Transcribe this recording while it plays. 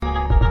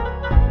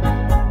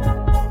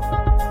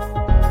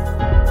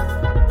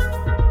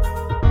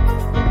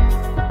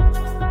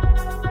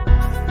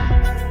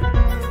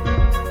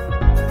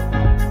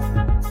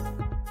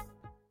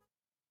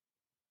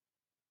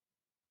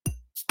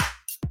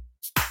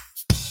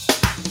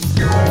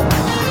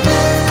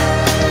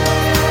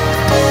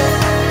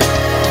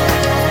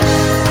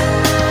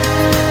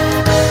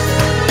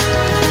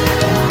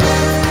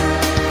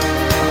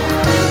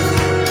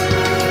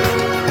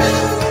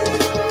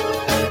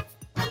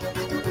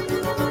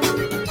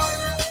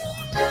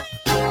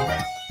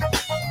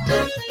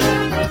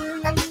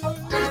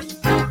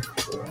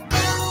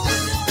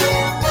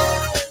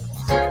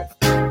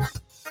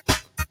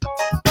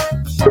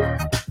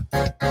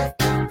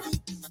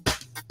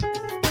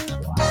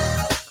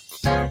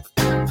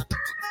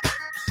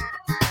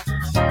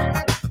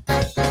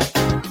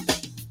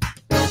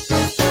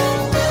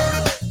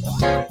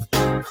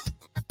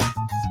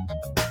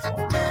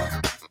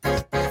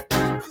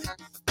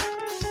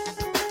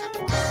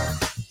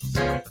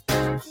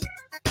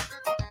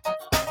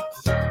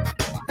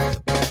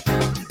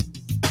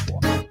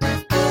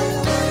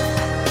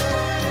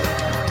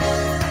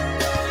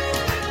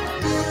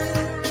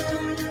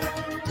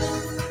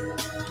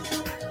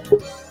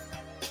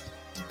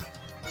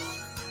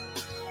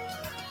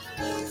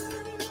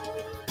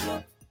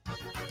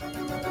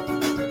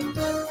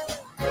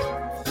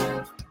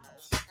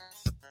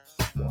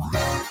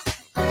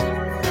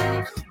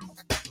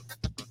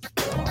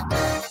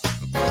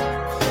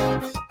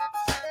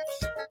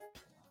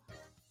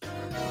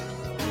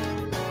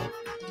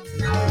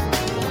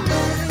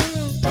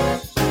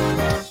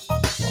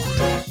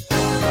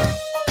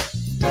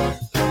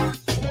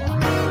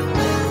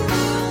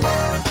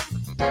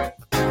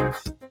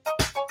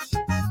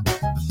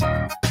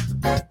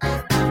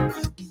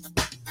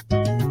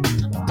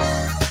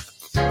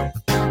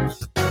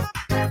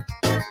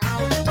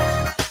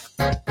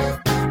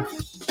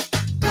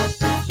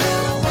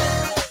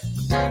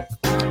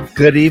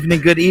Good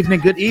evening,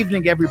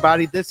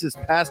 everybody. This is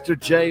Pastor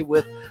Jay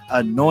with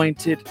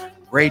Anointed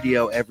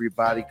Radio,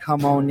 everybody.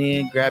 Come on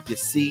in, grab your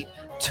seat,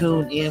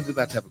 tune in. We're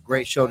about to have a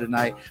great show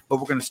tonight, but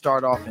we're going to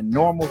start off in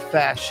normal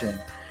fashion,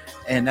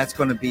 and that's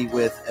going to be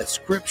with a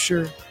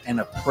scripture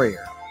and a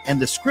prayer.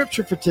 And the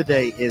scripture for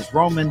today is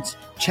Romans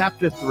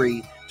chapter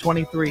 3,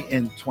 23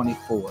 and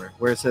 24,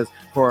 where it says,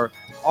 "For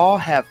all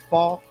have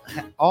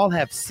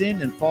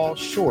sinned and fall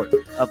short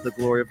of the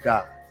glory of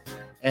God,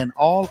 and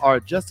all are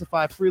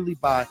justified freely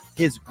by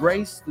his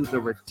grace through the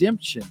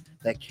redemption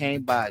that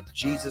came by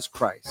Jesus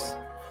Christ."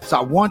 So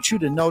I want you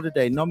to know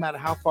today, no matter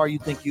how far you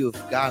think you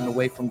have gotten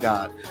away from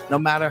God, no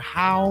matter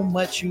how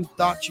much you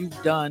thought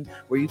you've done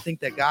where you think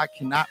that God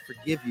cannot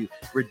forgive you,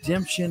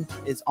 redemption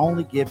is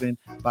only given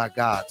by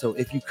God. So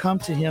if you come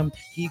to him,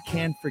 he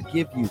can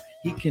forgive you.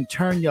 He can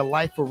turn your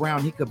life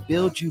around. He can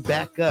build you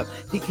back up.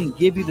 He can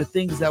give you the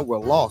things that were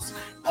lost.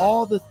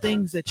 All the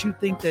things that you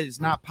think that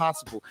is not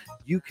possible,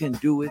 you can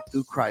do it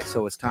through Christ.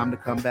 So it's time to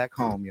come back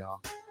home,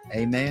 y'all.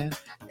 Amen.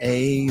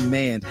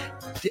 Amen.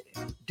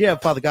 Dear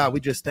Father God, we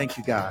just thank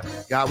you, God.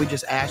 God, we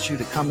just ask you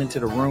to come into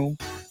the room.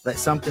 Let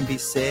something be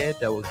said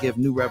that will give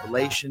new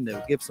revelation, that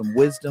will give some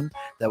wisdom,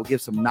 that will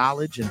give some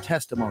knowledge and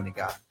testimony,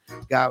 God.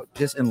 God,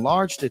 just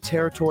enlarge the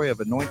territory of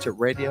Anointed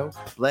Radio.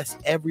 Bless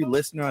every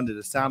listener under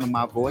the sound of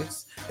my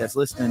voice that's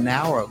listening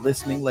now or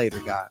listening later,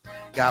 God.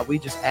 God, we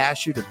just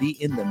ask you to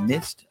be in the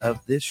midst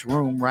of this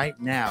room right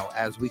now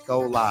as we go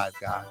live,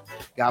 God.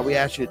 God, we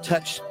ask you to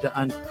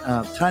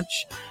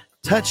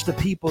touch the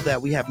people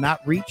that we have not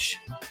reached.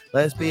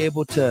 Let us be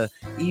able to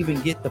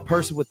even get the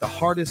person with the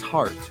hardest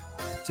heart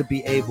to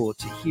be able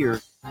to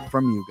hear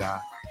from you,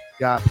 God.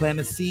 God, plant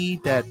a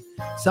seed that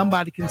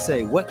somebody can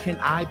say, what can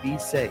I be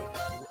saved?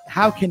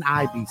 How can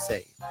I be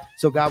saved?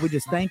 So, God, we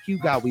just thank you.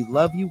 God, we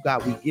love you.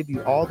 God, we give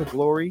you all the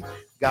glory.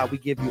 God, we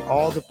give you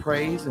all the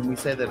praise. And we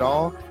say that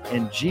all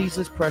in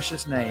Jesus'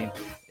 precious name.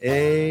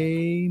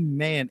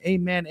 Amen.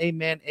 Amen.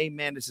 Amen.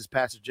 Amen. This is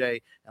Pastor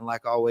Jay. And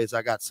like always,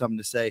 I got something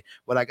to say.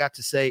 What I got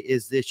to say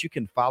is this: you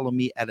can follow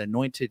me at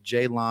Anointed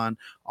Jaylon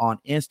on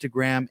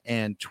Instagram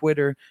and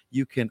Twitter.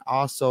 You can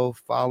also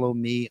follow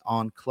me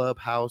on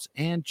Clubhouse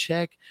and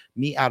check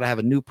me out. I have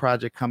a new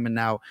project coming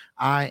out.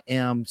 I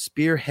am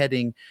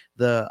spearheading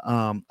the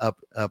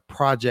a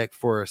project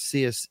for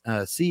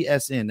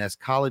CSN, that's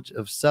College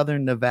of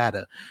Southern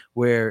Nevada,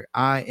 where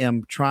I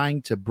am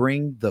trying to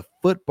bring the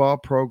football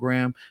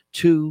program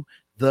to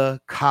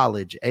the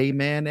college.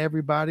 Amen,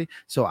 everybody.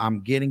 So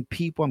I'm getting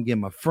people, I'm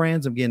getting my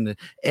friends, I'm getting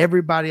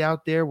everybody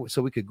out there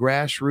so we could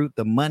grassroots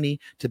the money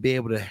to be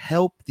able to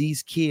help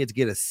these kids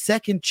get a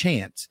second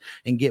chance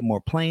and get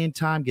more playing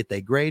time, get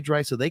their grades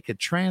right so they could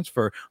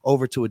transfer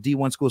over to a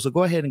D1 school. So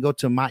go ahead and go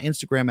to my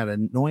Instagram at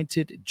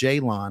Anointed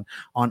Jaylon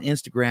on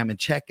Instagram and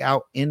check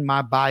out in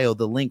my bio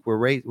the link.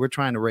 We're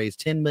trying to raise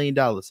 $10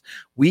 million.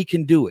 We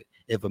can do it.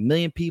 If 1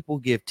 million people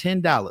give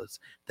 $10,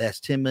 that's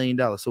 $10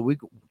 million. So we're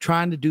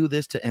trying to do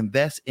this to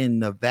invest in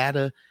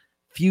Nevada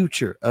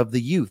future of the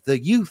youth. The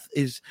youth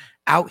is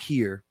out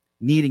here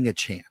needing a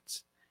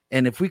chance.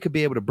 And if we could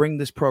be able to bring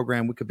this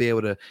program, we could be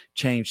able to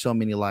change so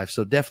many lives.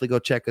 So definitely go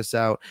check us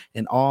out.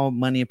 And all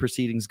money and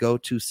proceedings go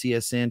to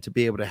CSN to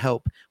be able to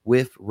help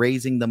with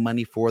raising the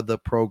money for the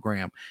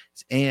program.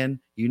 And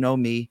you know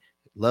me,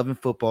 loving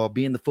football,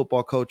 being the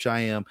football coach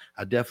I am,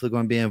 I'm definitely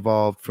going to be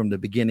involved from the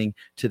beginning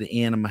to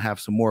the end. I'm going to have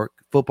some more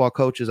football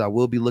coaches. I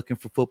will be looking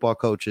for football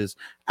coaches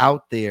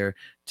out there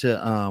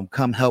to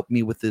come help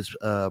me with this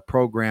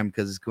program,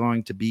 because it's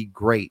going to be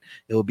great.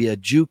 It will be a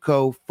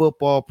JUCO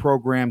football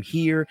program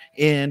here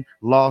in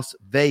Las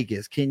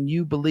Vegas. Can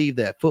you believe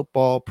that?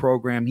 Football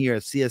program here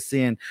at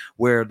CSN,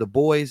 where the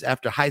boys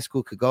after high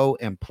school could go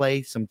and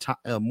play some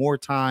more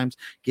times,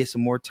 get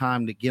some more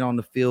time to get on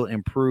the field,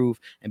 improve,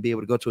 and be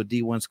able to go to a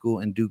D1 school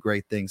and do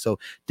great things. So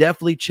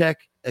definitely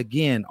check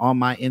again on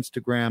my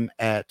Instagram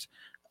at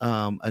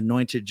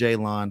Anointed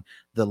Jaylon,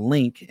 the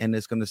link, and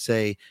it's going to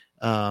say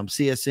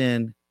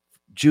CSN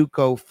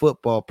JUCO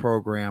football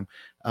program.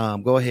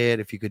 Go ahead,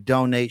 if you could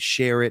donate,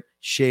 share it,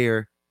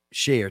 share.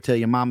 Tell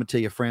your mama, tell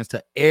your friends,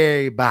 tell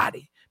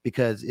everybody,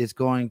 because it's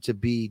going to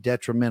be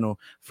detrimental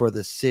for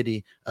the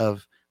city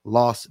of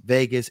Las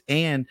Vegas,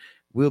 and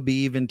will be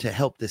even to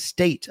help the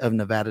state of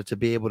Nevada to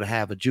be able to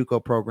have a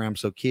JUCO program,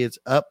 so kids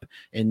up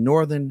in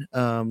northern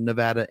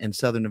Nevada and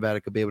southern Nevada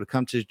could be able to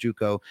come to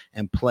JUCO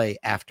and play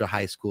after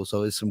high school.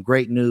 So it's some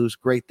great news,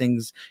 great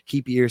things.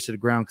 Keep your ears to the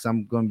ground, because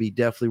I'm going to be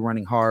definitely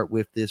running hard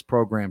with this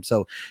program.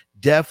 So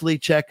definitely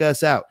check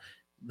us out.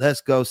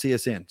 Let's go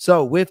CSN.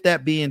 So with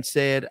that being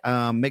said,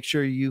 make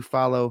sure you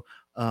follow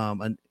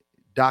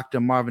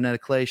Dr. Marvinetta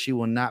Clay. She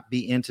will not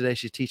be in today.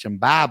 She's teaching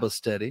Bible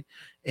study,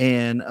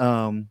 and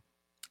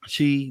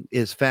she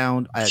is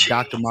found at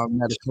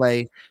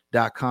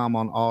drmarvinettaclay.com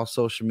on all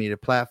social media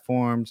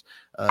platforms,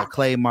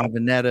 Clay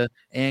Marvinetta,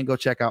 and go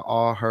check out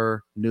all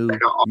her new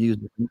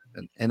music.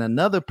 And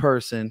another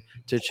person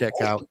to check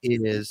out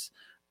is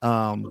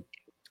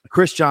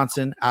Chris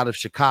Johnson out of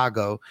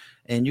Chicago,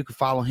 and you can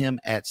follow him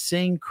at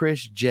Sing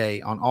Chris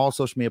J on all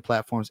social media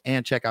platforms,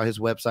 and check out his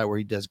website where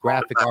he does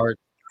graphic art,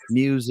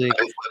 music,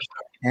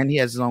 and he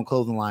has his own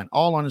clothing line,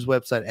 all on his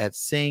website at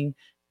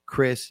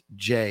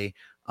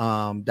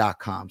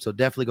singchrisj.com. So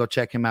definitely go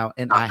check him out.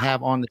 And I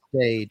have on the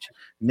stage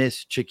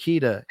Miss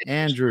Chiquita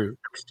Andrews.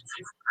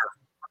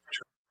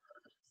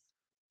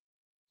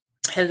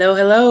 Hello,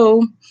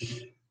 hello.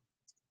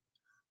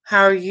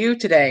 How are you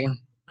today?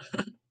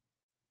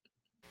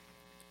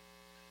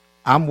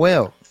 I'm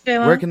well.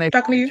 Where can they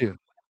find you?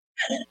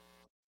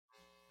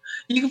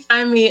 You can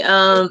find me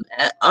on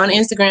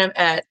Instagram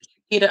at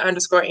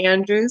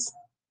Chiquita_Andrews.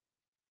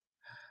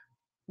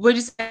 What'd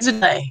you say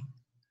today?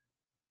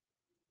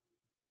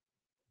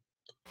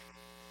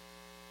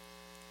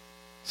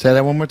 Say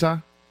that one more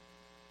time.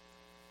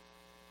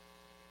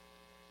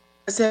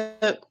 I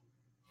said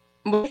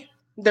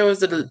there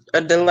was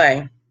a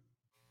delay.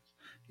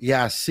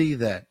 Yeah, I see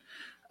that.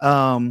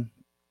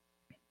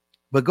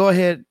 But go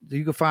ahead.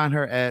 You can find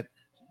her at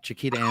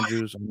Chiquita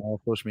Andrews on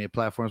all social media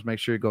platforms. Make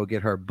sure you go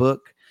get her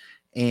book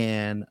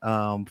and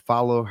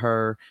follow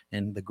her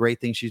and the great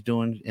thing she's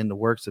doing in the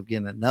works of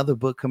getting another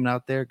book coming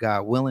out there,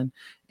 God willing,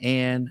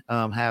 and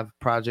have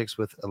projects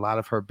with a lot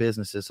of her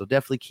businesses. So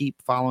definitely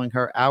keep following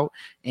her out.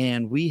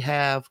 And we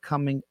have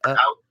coming up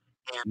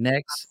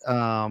next,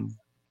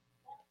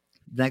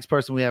 next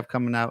person we have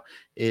coming out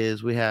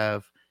is we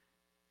have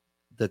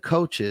the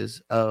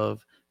coaches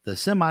of the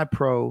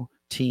semi-pro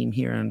team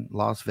here in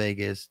Las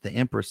Vegas, the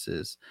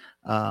Empresses.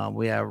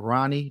 We have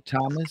Ronnie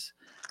Thomas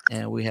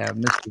and we have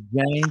Mr.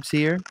 James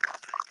here.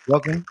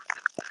 Welcome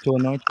to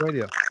Anointed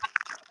Radio.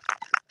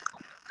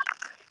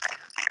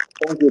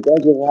 Thank you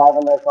for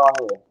having us on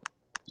here.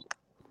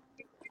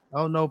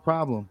 Oh, no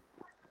problem.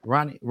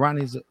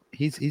 Ronnie's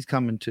he's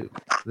coming too.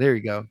 There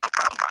you go.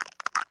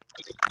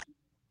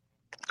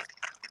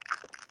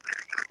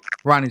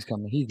 Ronnie's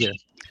coming. He's there.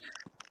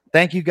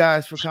 Thank you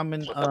guys for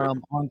coming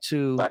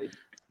onto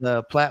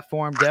the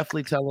platform.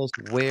 Definitely tell us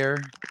where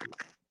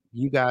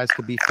you guys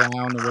could be found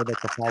and where they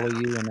can follow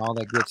you and all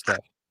that good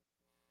stuff.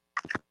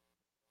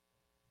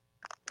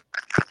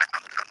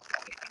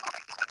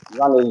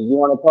 Ronnie, you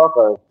want to talk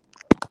or?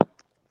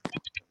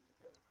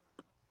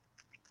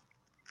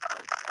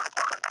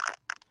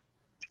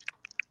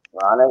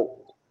 Ronnie?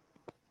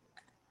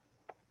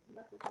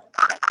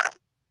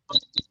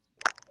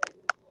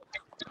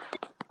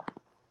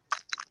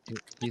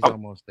 He's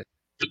almost there.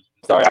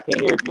 Sorry, I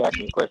can't hear if you asked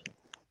me a question.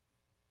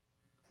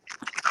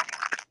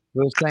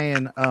 We're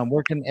saying,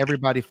 where can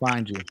everybody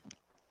find you?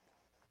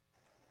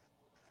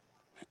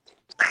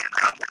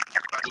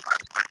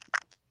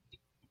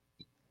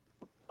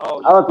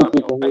 Oh, I don't think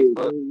you can hear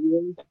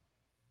me.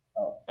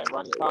 At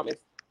Ronnie Thomas.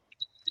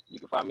 You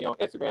can find me on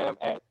Instagram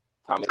at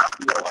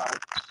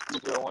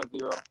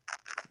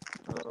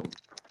ThomasBOI2010.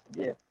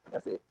 Yeah,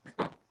 that's it.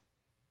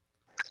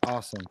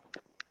 Awesome.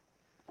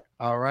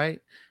 All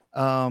right.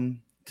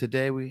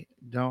 Today we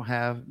don't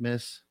have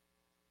Miss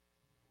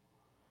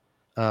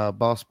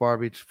Boss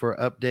Barbie for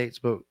updates,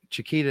 but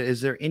Chiquita,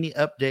 is there any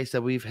updates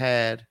that we've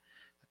had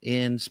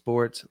in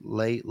sports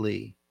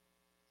lately?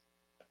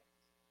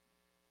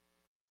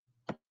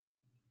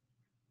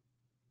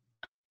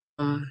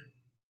 I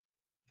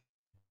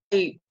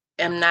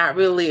am not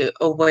really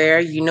aware.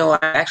 I'm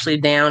actually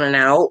down and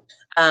out.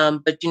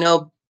 But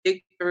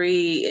Big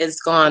Three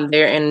is gone.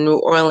 They're in New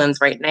Orleans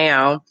right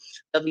now.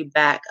 They'll be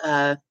back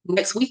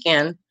next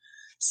weekend.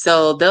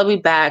 So they'll be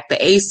back.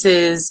 The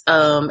Aces,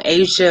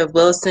 Asia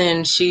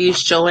Wilson, she's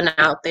showing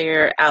out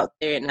there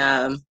in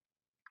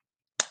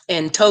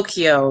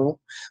Tokyo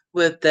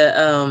with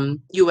the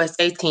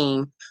USA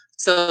team.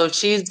 So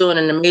she's doing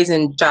an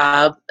amazing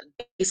job.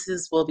 The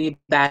Aces will be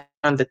back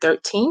on the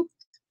 13th.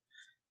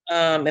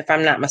 If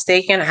I'm not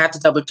mistaken, I have to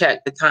double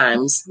check the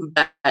times,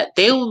 but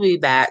they will be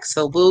back.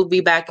 So we'll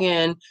be back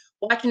in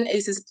watching the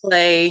Aces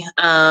play.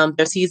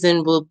 Their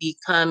season will be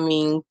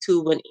coming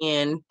to an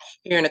end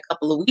here in a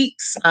couple of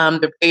weeks.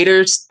 The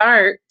Raiders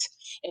start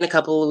in a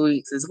couple of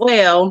weeks as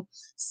well.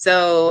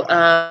 So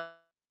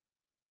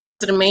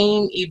the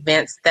main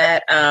events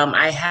that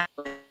I have.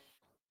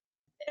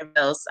 Everything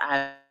else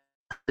I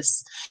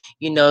just,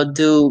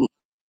 do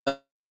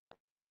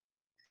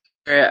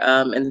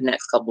in the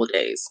next couple of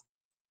days.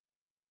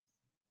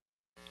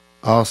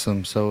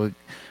 Awesome. So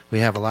we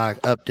have a lot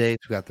of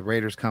updates. We got the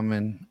Raiders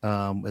coming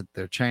with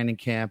their training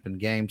camp and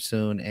game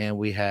soon, and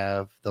we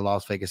have the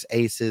Las Vegas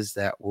Aces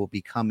that will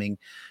be coming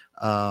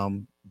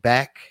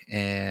back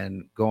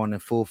and going in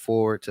full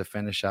forward to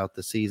finish out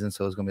the season.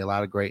 So it's going to be a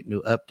lot of great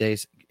new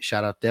updates.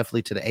 Shout out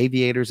definitely to the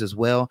Aviators as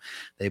well.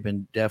 They've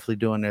been definitely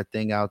doing their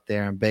thing out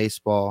there in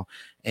baseball,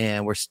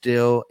 and we're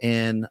still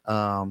in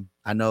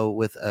I know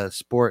with a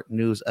sport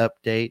news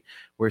update,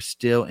 we're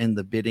still in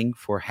the bidding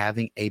for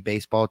having a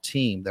baseball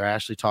team. They're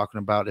actually talking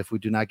about if we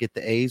do not get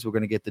the A's, we're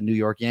going to get the New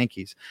York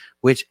Yankees,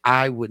 which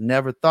I would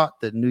never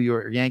thought that New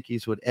York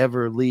Yankees would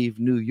ever leave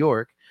New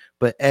York.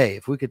 But hey,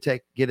 if we could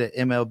get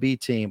an MLB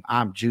team,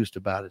 I'm juiced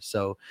about it.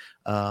 So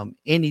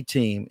any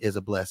team is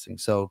a blessing.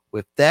 So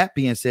with that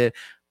being said,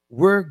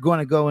 we're going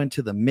to go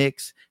into the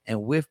mix.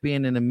 And with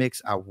being in the mix,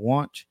 I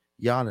want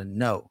y'all to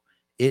know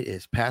it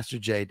is Pastor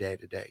J Day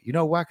today. You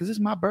know why? Because it's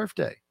my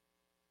birthday.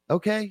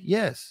 Okay,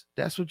 yes,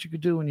 that's what you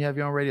could do when you have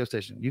your own radio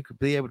station. You could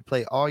be able to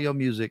play all your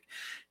music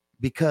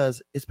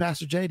because it's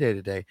Pastor J Day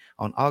today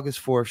on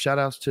August 4th. Shout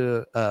outs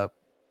to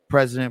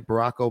President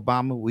Barack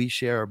Obama. We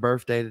share a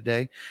birthday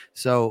today.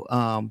 So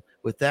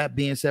with that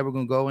being said, we're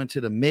going to go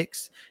into the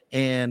mix,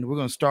 and we're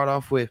going to start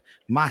off with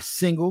my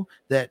single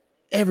that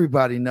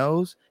everybody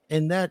knows,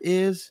 and that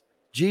is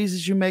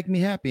Jesus, You Make Me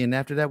Happy. And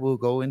after that, we'll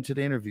go into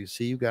the interview.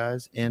 See you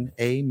guys in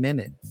a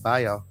minute.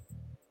 Bye, y'all.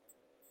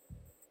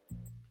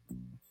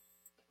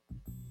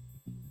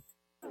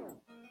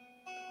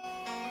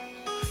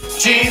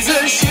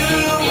 Jesus, you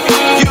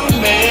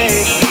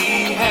make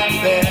me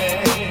happy,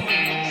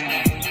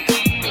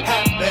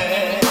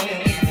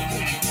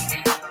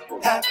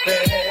 happy.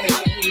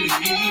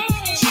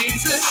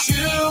 Jesus,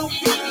 you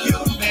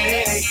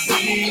make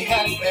me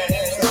happy,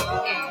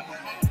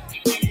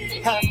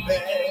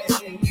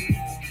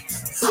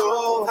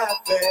 so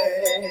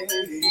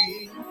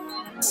happy.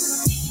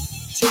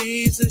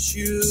 Jesus,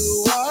 you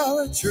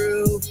are a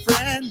true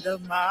friend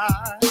of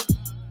mine.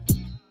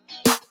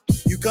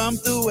 You come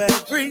through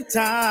every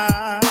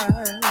time.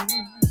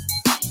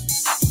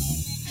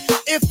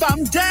 If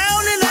I'm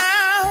down and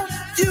out,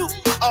 you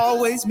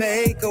always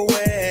make a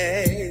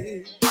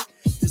way,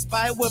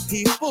 despite what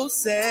people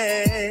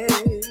say.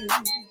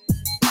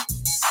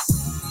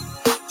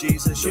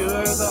 Jesus, you're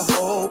the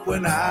hope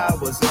when I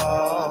was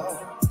lost.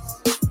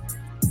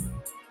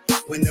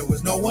 When there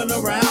was no one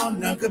around,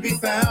 none could be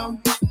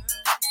found.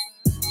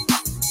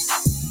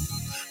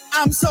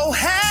 I'm so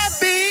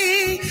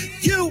happy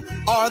you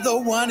are the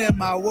one in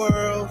my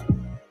world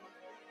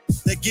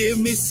that give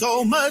me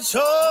so much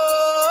hope.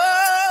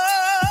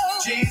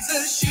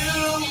 Jesus,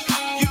 you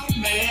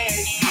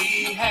make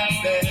me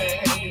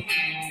happy,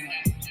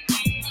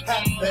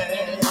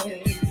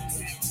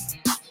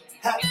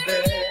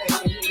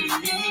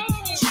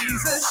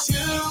 Jesus,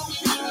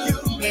 you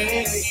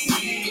make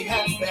me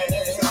happy,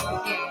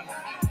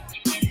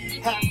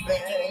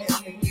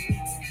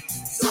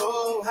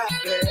 so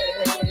happy.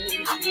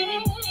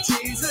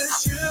 Jesus,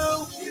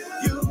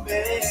 you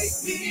make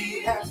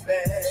me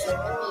happy,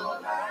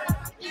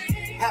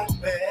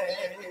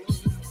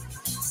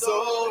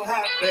 so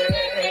happy.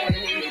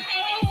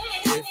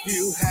 If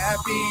you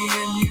happy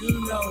and you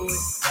know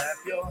it, clap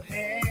your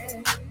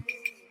hands.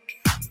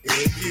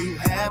 If you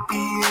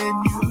happy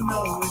and you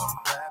know it,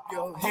 clap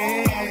your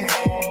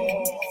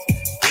hands.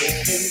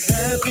 If you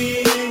happy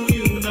and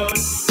you know it,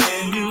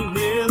 and you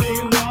really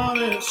want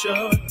to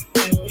show it.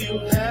 If you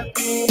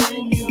happy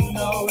and you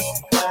know it,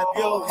 clap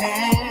your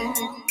hands.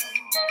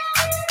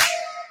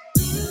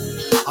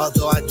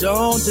 Although I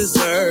don't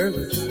deserve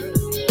it,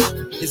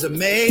 His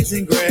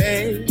amazing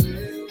grace,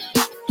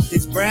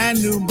 His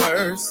brand new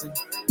mercy,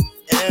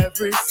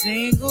 every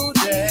single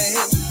day.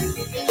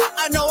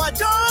 I know I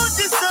don't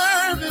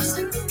deserve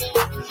it,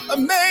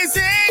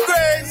 amazing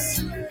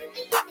grace,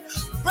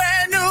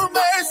 brand new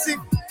mercy,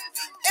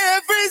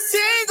 every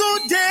single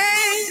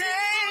day,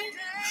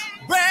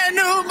 brand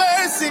new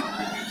mercy,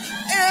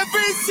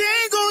 every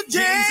single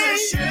day.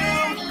 Jesus,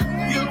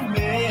 you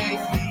make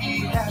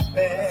me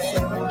happy.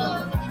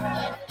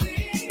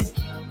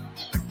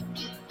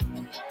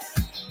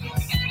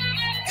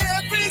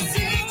 Every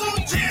single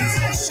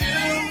Jesus,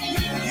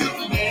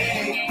 you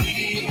make me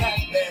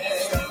happy.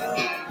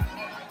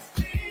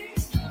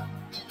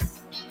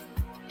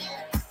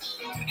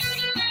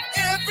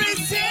 Every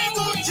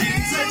single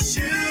Jesus,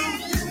 you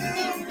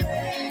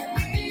make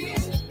me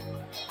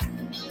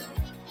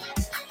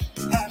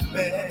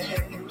happy.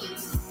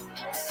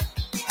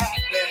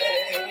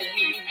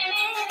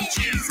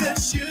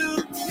 Jesus, you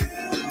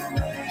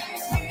make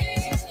me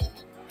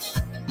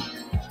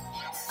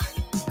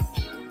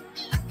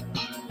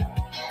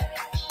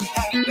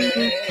happy.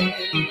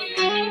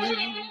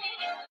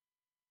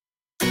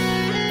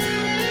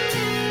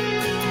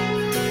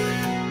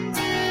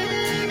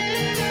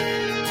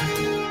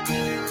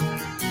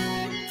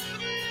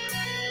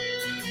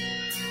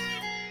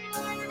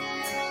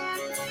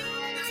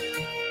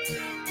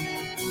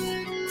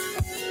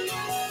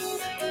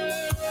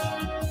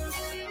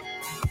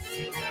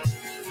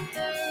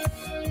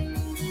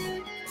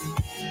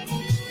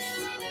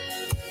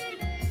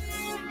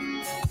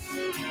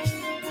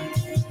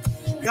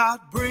 God,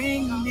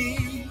 bring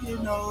me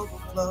an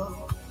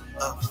overflow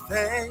of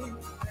faith.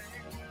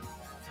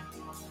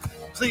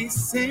 Please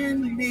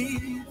send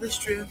me the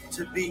strength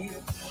to be,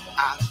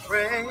 I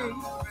pray.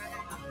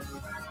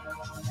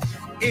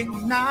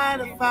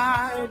 Ignite a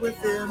fire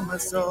within my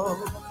soul.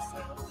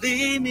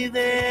 Lead me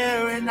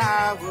there and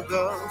I will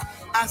go.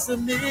 I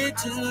submit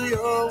to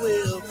your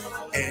will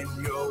and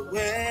your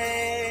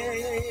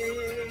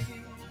way.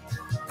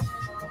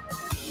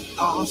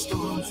 All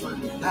storms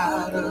running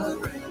out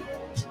of rain.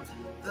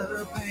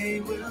 The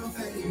pain will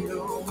fade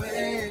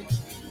away.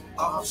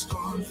 All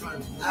storms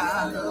running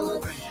out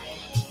of rain.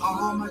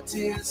 All my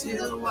tears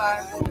He'll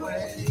wipe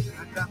away.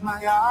 I got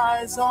my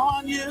eyes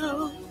on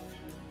you.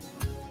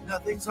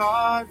 Nothing's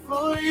hard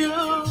for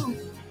you.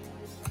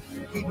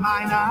 Keep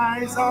mine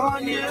eyes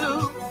on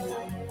you.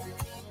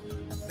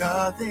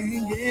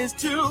 Nothing is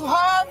too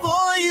hard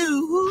for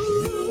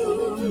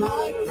you.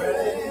 My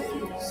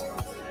praise,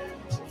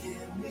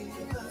 give me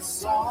a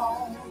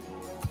song.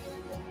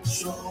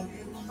 Show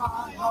you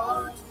my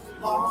heart,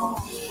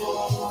 long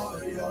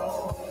for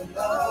your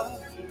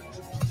love.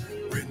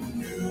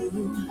 Renew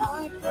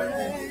my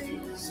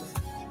praise,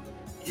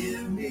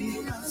 give me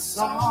a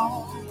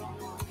song.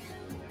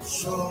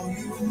 Show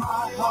you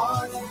my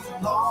heart,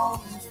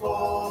 long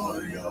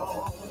for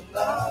your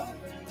love.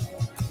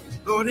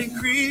 Lord,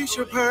 increase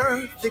your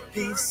perfect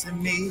peace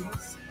in me.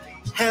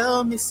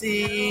 Help me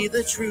see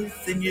the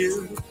truth in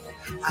you.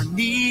 I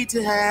need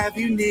to have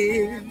you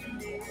near.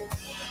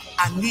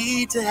 I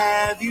need to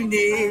have you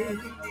near.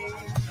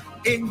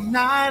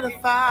 Ignite a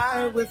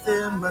fire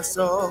within my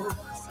soul.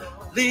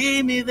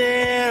 Lead me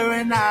there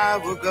and I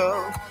will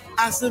go.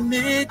 I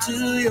submit to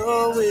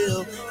your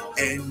will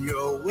and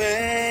your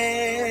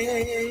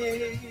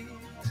way.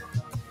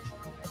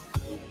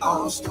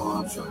 All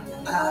storms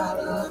run out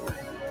of rain.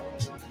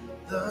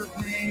 The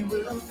pain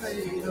will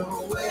fade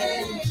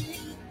away.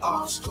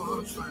 All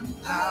storms run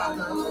out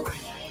of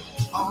rain.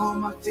 All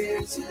my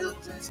fears will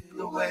fade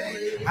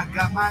away. I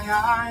got my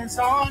eyes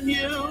on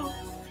you.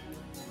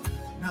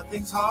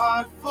 Nothing's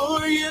hard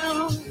for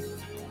you.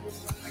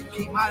 I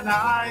keep my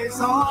eyes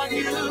on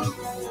you.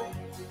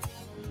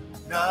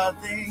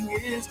 Nothing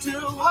is too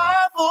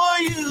hard for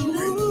you.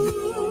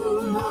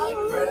 Renew my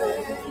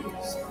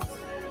praise.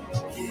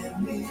 Give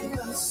me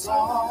a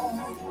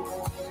song.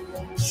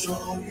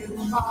 Show you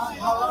my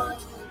heart,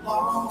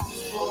 long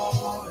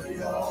for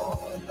your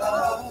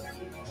love.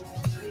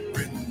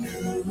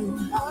 Renew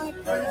my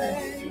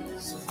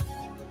praise.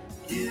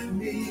 Give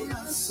me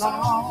a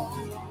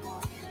song.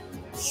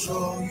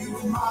 Show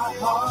you my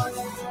heart,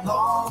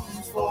 long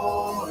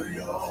for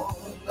your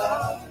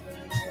love.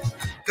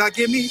 God,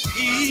 give me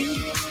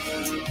peace.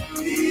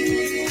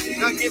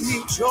 God, give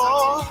me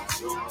joy.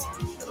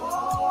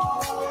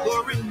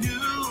 Lord,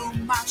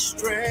 renew my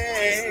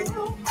strength.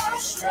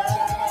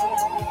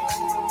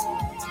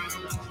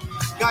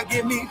 God,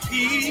 give me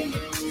peace.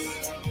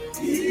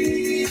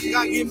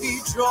 God, give me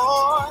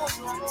joy.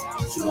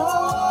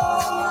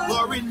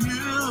 Lord,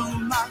 renew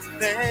my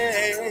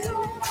faith.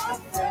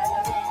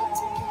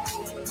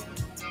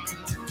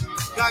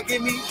 God,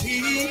 give me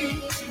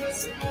peace.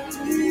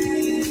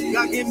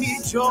 God, give me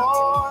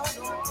joy.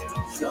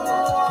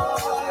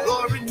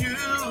 Lord,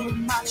 renew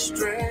my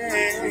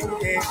strength.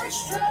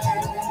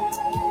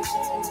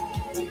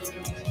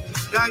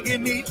 God,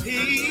 give me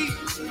peace.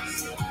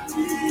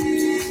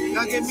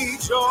 God, give me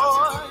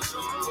joy.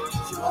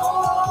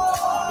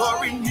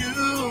 Lord,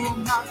 renew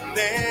my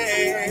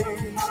faith.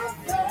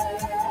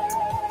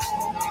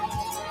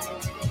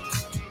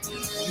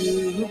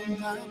 Renew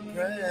my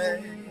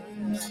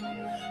praise.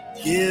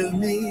 Give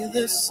me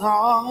the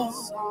song.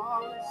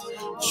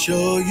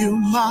 Show you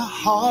my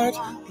heart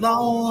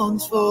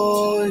longs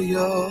for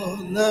your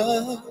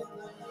love.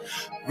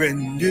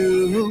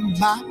 Renew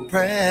my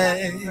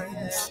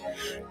praise.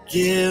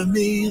 Give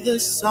me the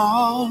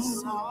song.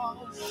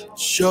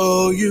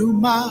 Show you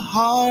my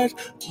heart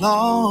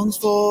longs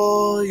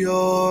for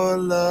your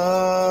love.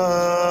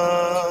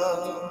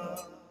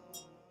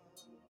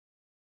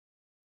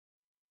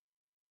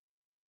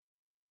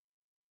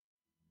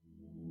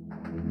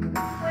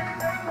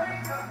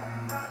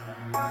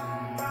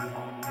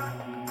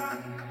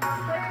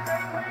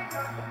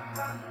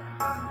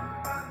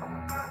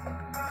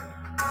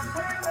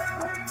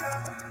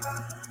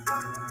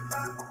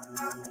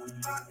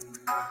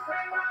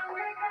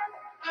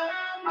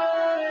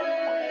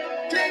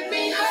 Take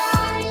me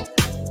high,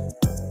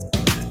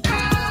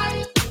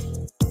 high,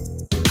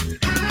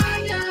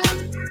 higher.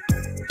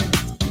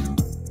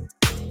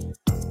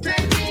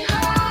 Take me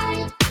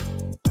high,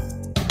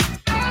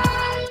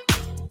 high,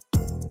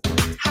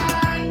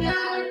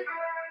 higher.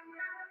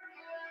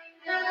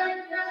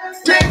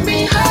 Take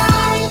me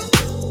high,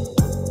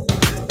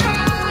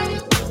 high,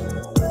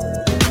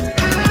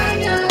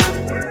 higher.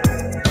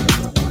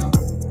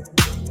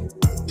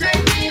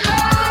 Take me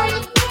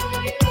high,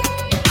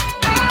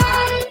 high.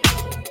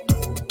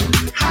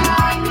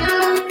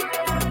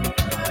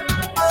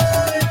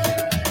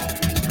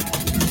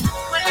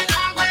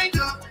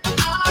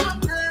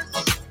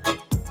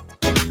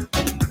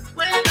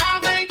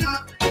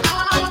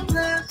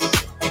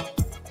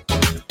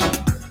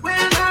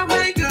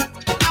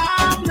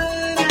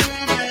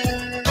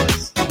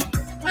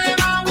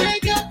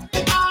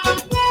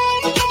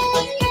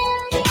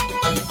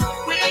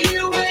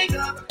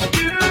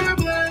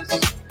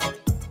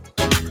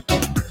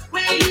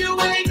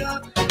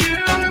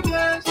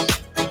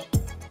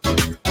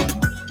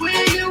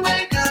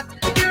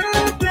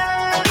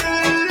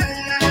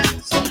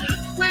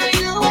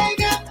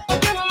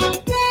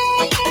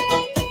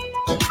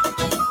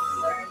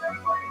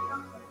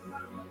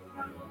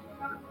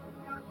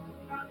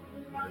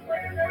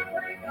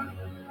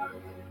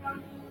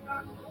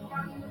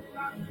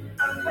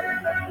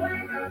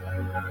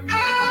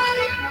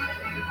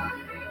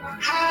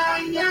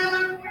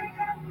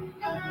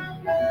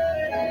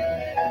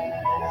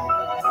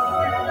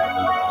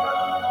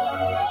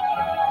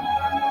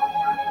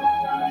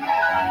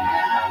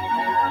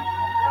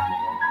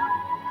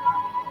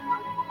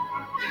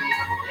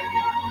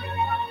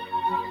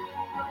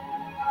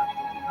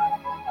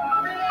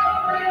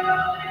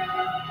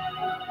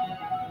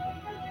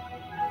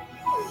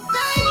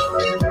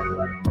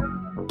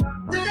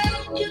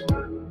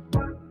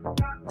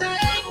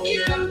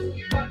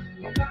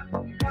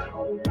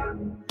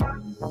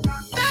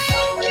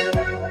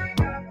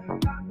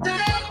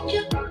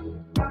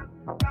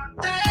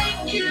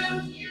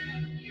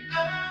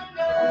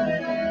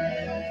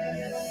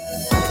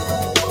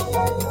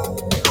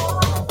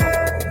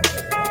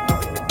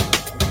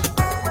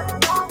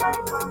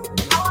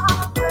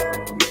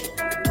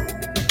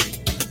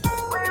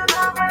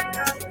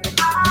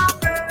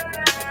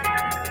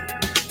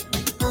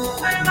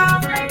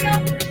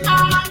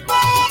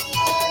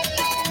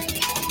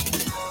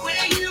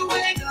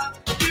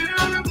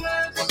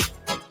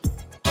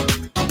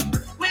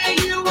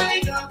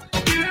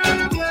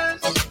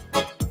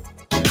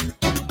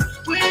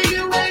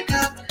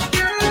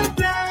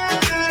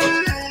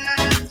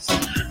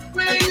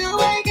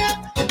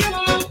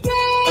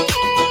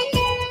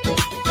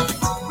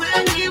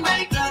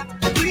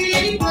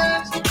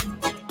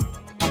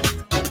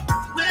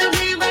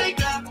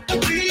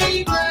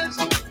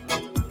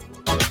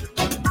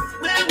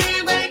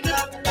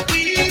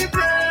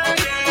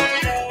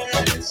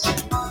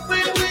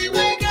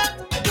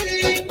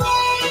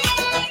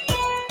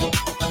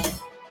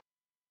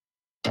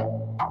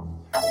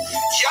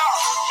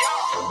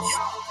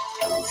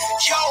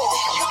 Yo,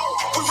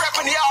 we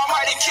reppin' the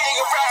Almighty King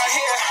around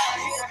here.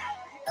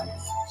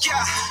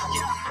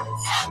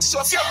 Yeah. So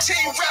if your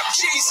team rep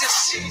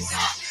Jesus,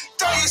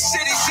 throw your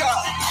cities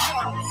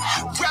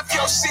up. Rep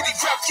your city,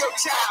 rep your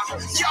town.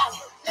 Yo,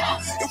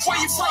 and where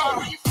you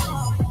from?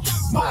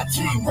 My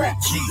team rep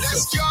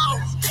Jesus. Let's go.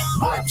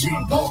 My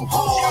team go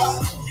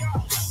hard.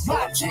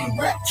 My team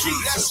rep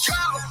Jesus. Let's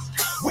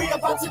go. We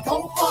about to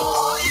go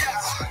hard.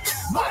 Yeah.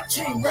 My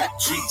team rep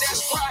Jesus.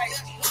 That's right.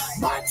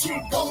 My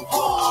team go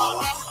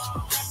hard.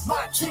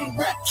 My team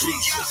rep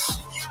Jesus.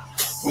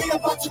 We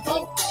about to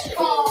go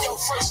hard. Yo,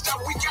 first up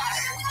we got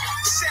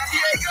San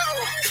Diego.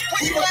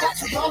 Where you about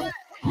to go?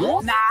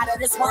 Not of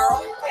this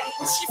world,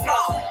 she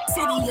from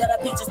city of the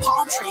beaches,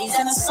 palm trees,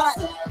 and the sun.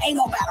 Ain't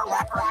no better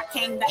rapper I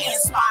came to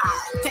inspire.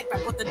 Take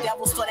back with the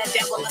devil, so that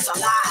devil is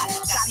alive.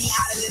 Johnny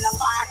hotter than a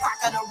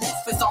firecracker, the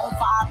roof is on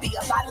fire. Be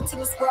a light into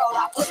this world,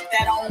 I put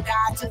that on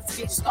God. Just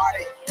get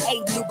started,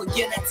 8 new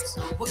beginnings.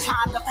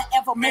 Wakanda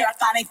forever,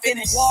 marathon ain't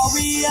finished.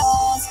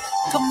 Warriors,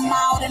 come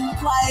out and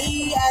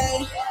play,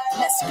 ay.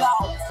 Let's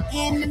go,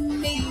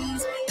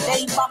 enemies.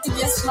 They about to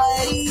get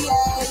slayed.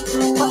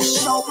 But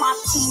show my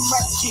team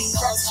rep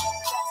Jesus.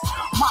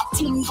 My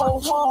team go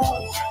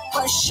home.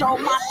 But show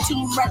my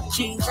team rep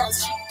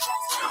Jesus.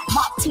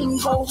 My team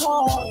go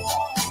home.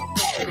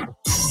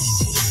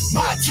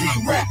 My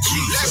team rep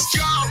Jesus. Let's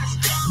go.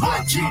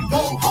 My team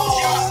go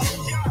home.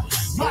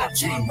 My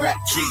team rep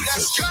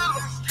Jesus. Let's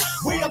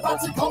go. We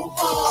about to go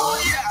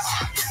home.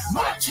 Yeah.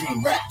 My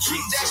team rep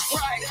Jesus. That's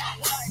right.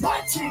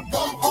 My team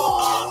go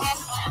home.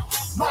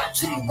 My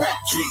team rep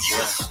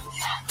Jesus.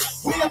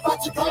 We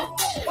about to go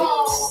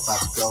far.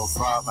 About to go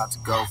far, about to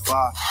go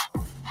far.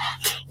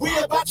 We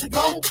about to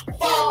go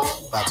far.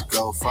 About to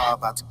go far,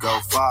 about to go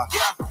far.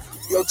 Yeah.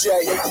 Yo, Jay,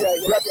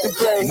 rep the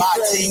game. My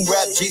team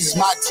rep Jesus,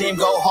 my team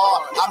go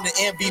hard. I'm the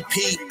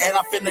MVP and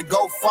I'm finna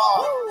go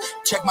far.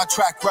 Check my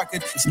track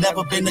record, it's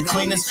never been the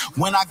cleanest.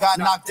 When I got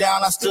knocked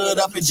down, I stood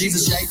up in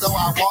Jesus' shade. Though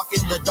I walk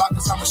in the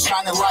darkness, I'm a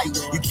shining light.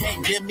 You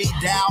can't get me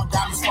down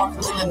the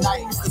sparkle in the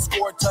night. You can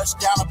score a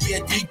touchdown or be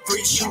a deep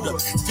free shooter.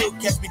 Still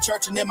catch me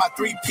churching in my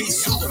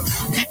 3-piece suit.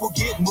 People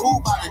get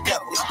moved by the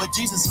devil, but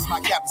Jesus is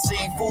my captain.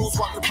 Seeing fools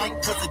walk the plank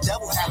because the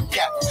devil had him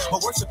captain. My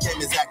worship game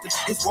is active,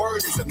 his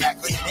word is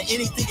immaculate. And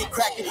anything it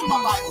cracking, my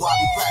Bible I'll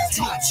be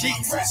cracking. My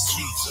team rep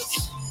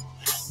Jesus.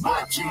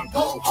 My team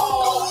go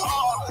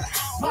hard.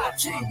 My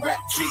team rep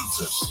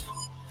Jesus.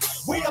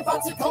 We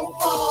about to go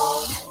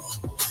hard.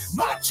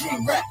 My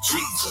team rep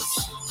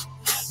Jesus.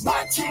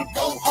 My team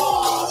go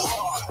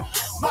hard.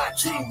 My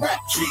team rep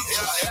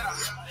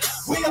Jesus.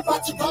 We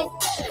about to go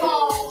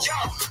hard.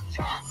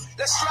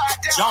 Let's slide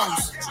down.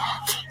 Jones,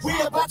 We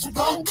about to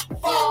go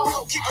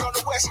far. Keep it on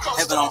the West Coast.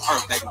 heaven on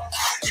earth, baby.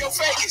 Yo,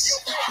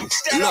 Vegas.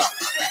 Stand Look. up.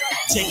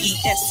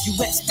 JESUS,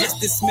 bless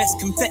this mess,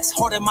 confess,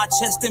 heart in my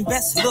chest, and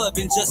best love,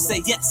 and just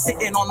say yes.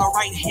 Sitting on the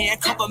right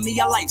hand, cover me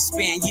a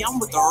lifespan. Yeah, I'm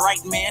with the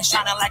right man,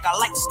 shining like a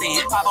light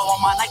stand. Bible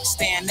on my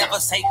nightstand, never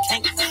say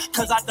can't,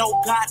 cause I know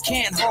God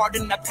can. Hard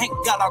in the paint,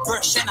 got a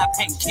brush and a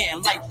paint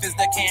can. Life is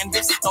the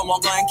canvas, no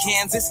longer in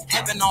Kansas,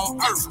 heaven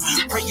on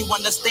earth. Pray you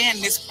understand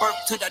this, birth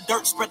to the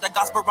dirt, spread the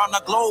gospel around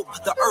the globe.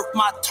 The earth,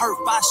 my turf,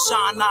 I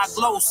shine, I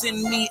glow.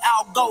 Send me,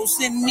 I'll go,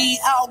 send me,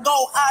 I'll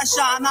go. I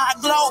shine, I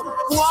glow.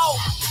 Whoa.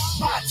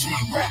 My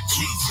team rep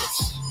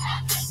Jesus.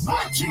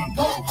 My team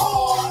go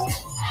hard.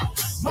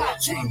 My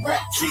team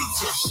rep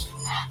Jesus.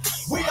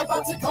 We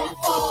about to go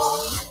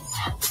hard.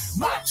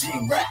 My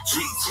team rep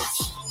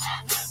Jesus.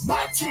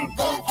 My team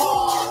go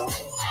hard.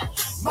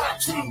 My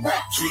team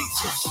rep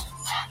Jesus.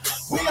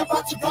 We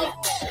about to go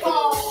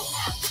hard.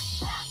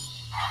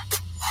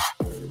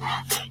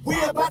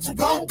 We about to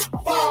go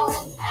far.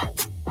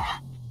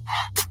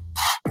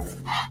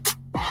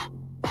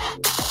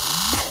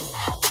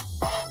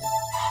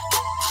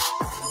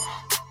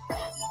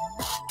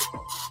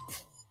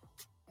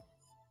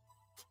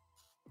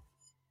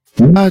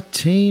 My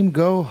team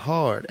go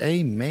hard.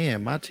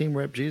 Amen. My team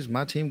rep Jesus.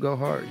 My team go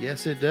hard.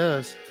 Yes, it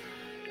does.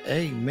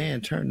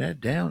 Amen. Turn that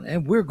down.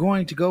 And we're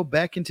going to go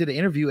back into the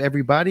interview,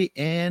 everybody.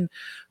 And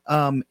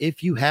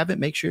if you haven't,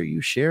 make sure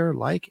you share,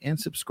 like, and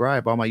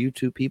subscribe. All my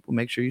YouTube people,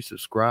 make sure you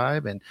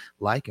subscribe and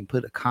like and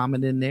put a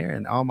comment in there.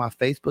 And all my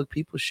Facebook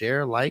people,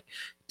 share, like,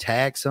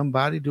 tag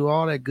somebody, do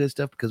all that good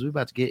stuff, because we're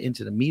about to get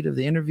into the meat of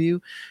the interview.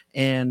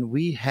 And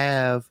we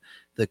have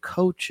the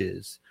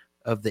coaches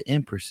of the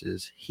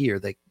Empresses here,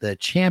 the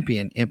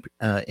champion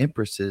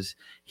Empresses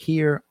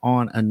here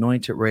on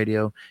Anointed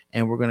Radio.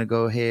 And we're going to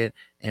go ahead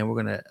and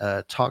we're going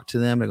to talk to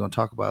them. They're going to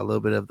talk about a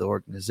little bit of the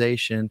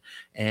organization,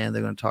 and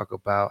they're going to talk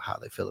about how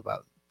they feel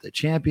about the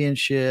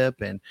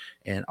championship and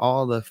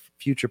all the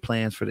future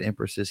plans for the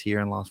Empresses here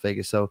in Las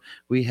Vegas. So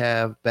we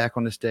have back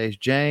on the stage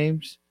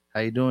James.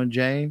 How you doing,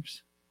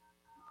 James?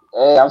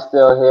 Hey, I'm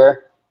still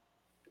here.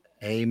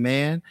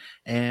 Amen.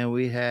 And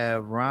we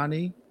have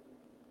Ronnie.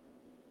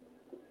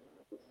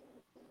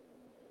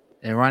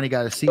 And Ronnie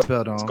got a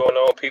seatbelt on. What's going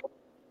on, people?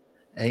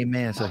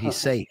 Amen. So he's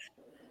safe.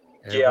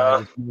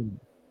 Yeah.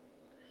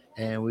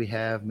 And we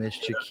have Miss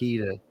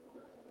Chiquita.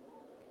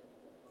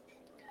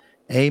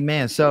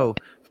 Amen. So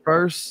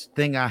first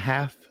thing I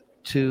have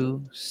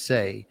to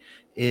say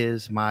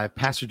is my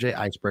Pastor J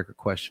icebreaker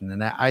question.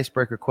 And that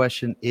icebreaker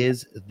question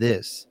is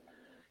this: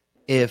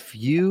 if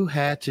you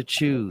had to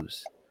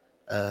choose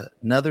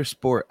another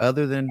sport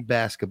other than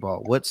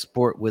basketball, what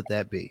sport would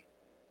that be?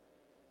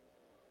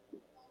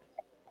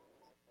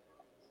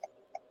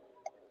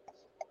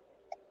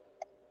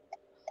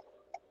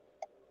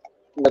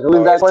 Like, who's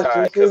Oh, that it's question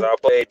tied because to? I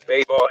played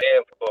baseball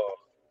and football.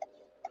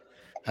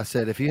 I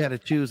said, if you had to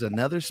choose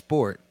another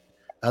sport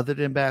other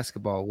than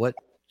basketball, what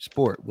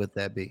sport would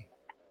that be?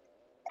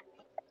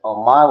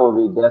 Oh, mine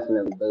would be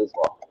definitely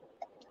baseball.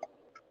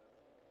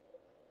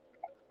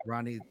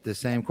 Ronnie, the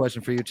same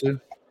question for you too.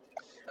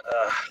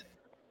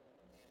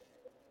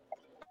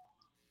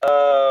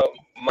 Uh,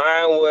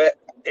 Mine would.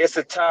 It's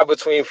a tie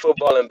between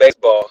football and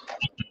baseball.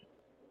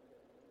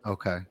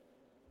 Okay,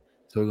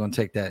 so we're gonna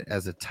take that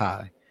as a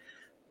tie.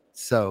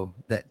 So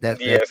Yeah,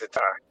 it's a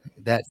tie.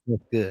 that's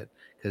good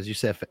because you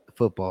said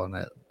football,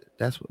 and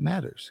that's what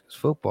matters. 'Cause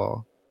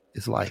football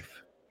is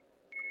life.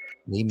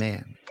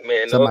 Amen.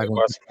 Man, those Somebody are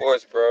gonna my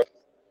sports, bro.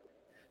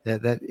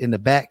 that in the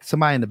back.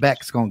 Somebody in the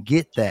back is gonna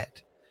get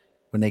that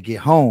when they get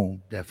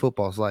home. That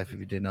football's life. If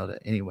you didn't know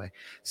that, anyway.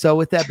 So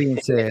with that being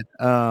said,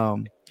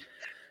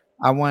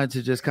 I wanted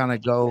to just kind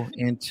of go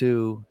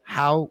into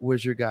how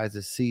was your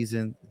guys'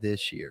 season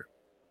this year?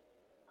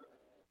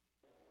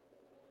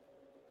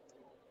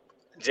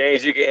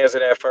 James, you can answer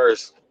that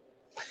first.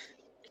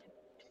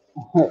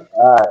 All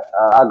right,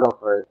 I'll go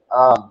first.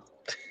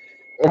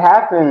 It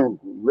happened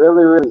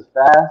really, really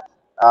fast.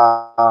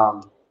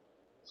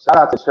 Shout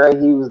out to Trey.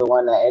 He was the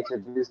one that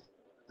introduced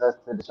us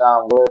to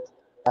Deshaun Woods.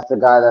 That's the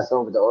guy that's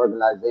over the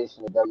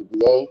organization, the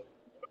WBA.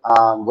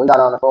 We got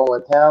on the phone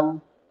with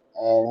him,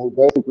 and he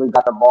basically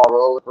got the ball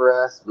rolling for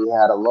us. We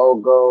had a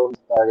logo. He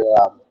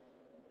started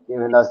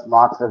giving us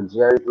mocks of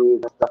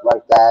jerseys and stuff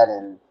like that,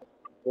 and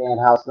seeing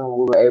how soon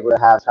we were able to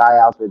have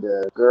tryouts for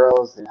the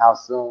girls and how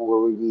soon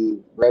will we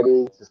be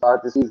ready to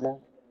start the season.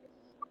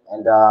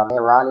 And me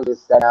and Ronnie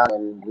just sat down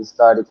and we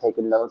started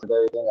taking notes of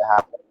everything and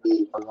how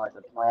we wanted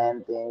to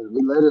plan things.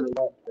 We literally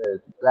went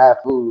to grab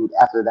food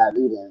after that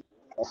meeting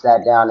and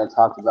sat down and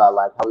talked about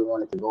like how we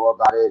wanted to go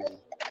about it and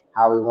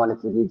how we wanted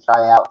to do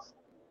tryouts.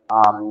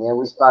 Then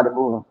we started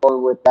moving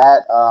forward with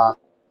that.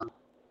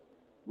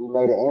 We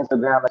made an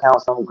Instagram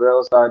account. Some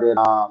girls started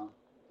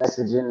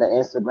messaging the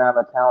Instagram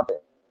account. The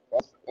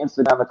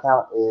Instagram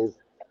account is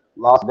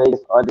Las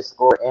Vegas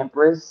underscore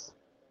Empress.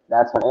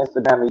 That's on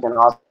Instagram. You can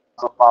also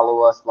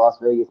follow us, Las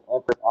Vegas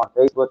Empress, on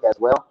Facebook as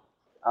well.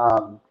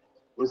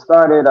 We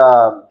started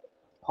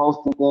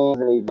posting things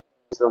and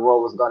events of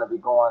what was going to be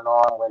going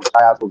on when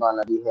tryouts were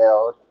going to be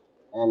held.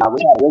 And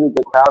we had a really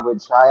good crowd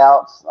with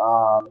tryouts.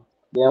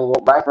 Then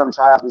right from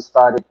tryouts, we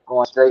started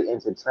going straight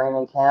into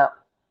training camp.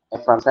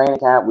 And from training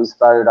camp, we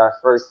started our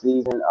first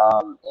season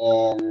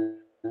in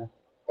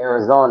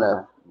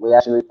Arizona. We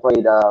actually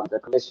played the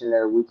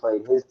commissioner. We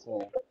played his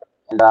team,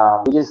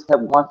 and we just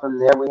kept going from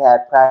there. We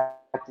had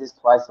practice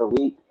twice a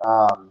week,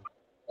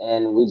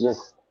 and we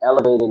just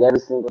elevated every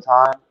single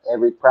time,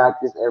 every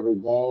practice, every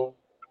game.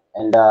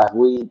 And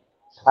we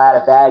had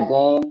a bad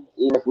game,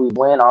 even if we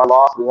win or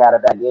loss, we had a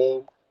bad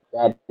game.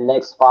 That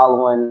next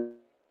following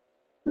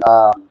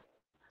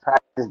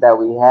practice that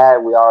we had,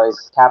 we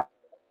always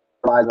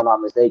capitalized on our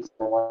mistakes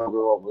and went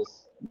over what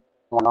was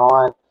going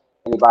on.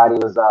 Anybody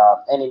was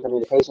any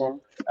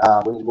communication.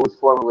 We moved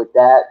forward with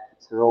that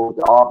so we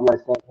could all be on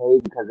the same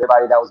page because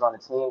everybody that was on the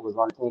team was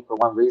on the team for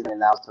one reason,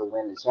 and that was to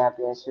win the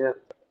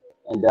championship.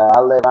 And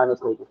I'll let Ronnie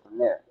take it from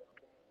there.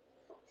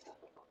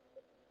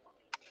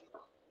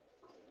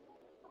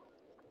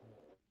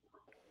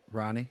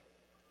 Ronnie?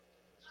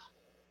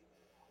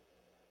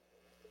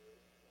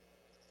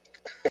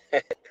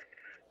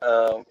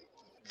 Um,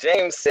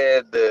 James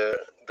said the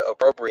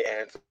appropriate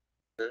answer.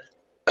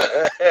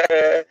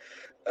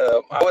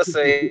 I would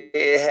say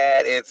it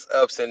had its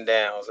ups and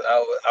downs.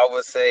 I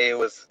would say it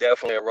was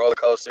definitely a roller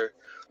coaster,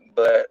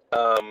 but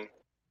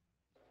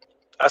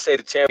I say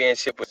the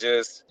championship was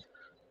just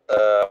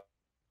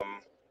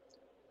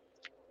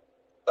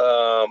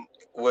um,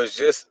 was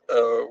just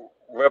a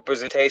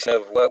representation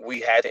of what we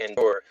had to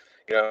endure.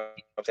 You know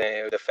what I'm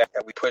saying? The fact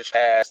that we pushed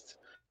past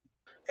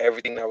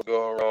everything that was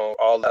going wrong,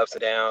 all the ups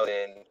and downs,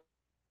 and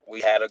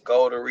we had a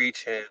goal to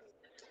reach, and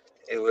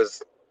it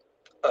was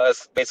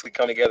us basically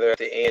coming together at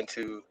the end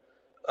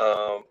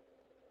um,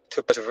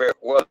 to persevere.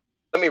 Well,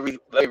 let me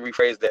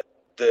rephrase that.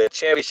 The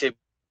championship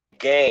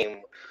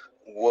game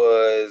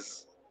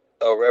was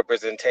a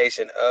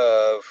representation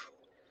of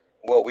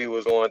what we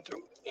was going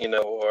through,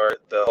 or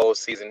the whole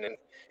season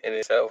in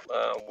itself.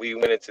 We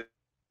went into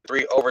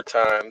 3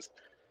 overtimes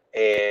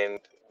and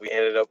we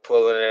ended up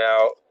pulling it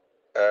out.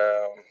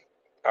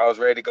 I was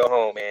ready to go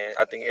home, man.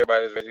 I think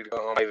everybody was ready to go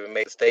home. I even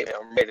made a statement.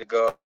 I'm ready to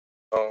go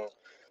home.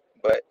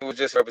 But it was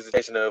just a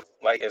representation of,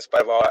 like, in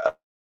spite of all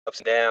ups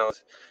and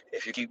downs,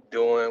 if you keep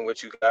doing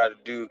what you got to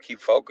do, keep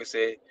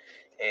focusing,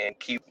 and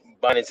keep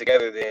bonding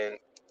together, then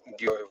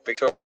you're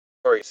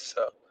victorious.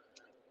 So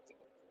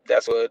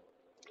that's what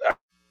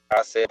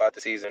I say about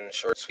the season,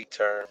 short, sweet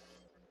term.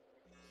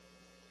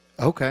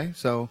 Okay,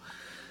 so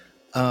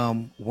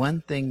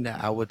One thing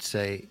that I would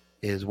say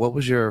is, what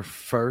was your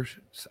first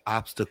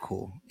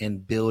obstacle in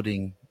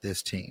building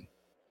this team?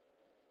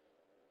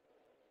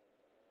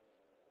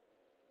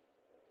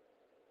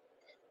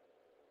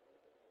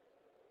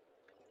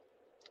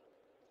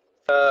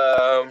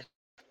 Um,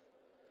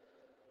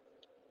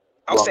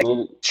 I You would want say me?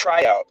 You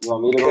tryouts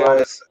want me to go right?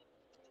 because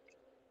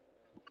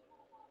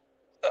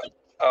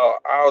oh,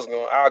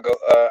 I'll go.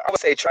 I would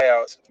say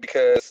tryouts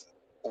because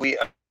we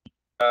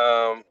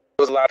there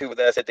was a lot of people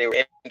that said they were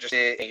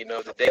interested, and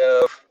the day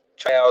of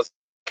tryouts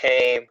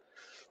came,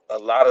 a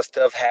lot of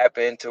stuff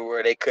happened to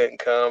where they couldn't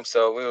come.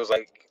 So we was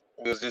like,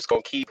 we was just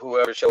gonna keep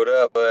whoever showed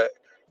up, but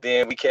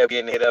then we kept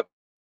getting hit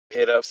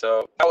up.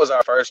 So that was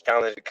our first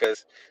challenge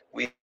because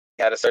we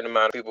had a certain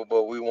amount of people,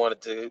 but we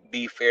wanted to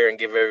be fair and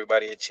give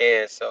everybody a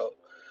chance. So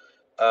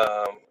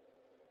um,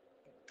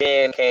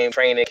 then came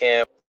training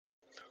camp.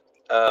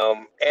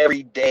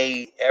 Every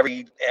day,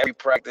 every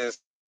practice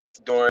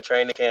during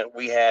training camp,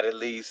 we had at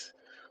least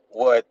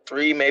what,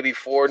 three, maybe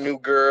four new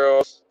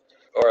girls,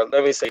 or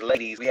let me say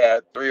ladies. We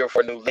had three or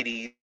four new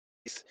ladies,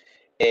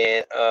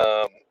 and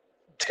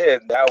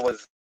that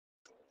was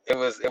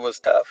it was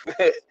tough.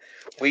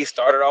 We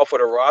started off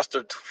with a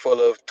roster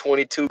full of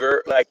 22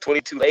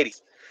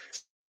 ladies.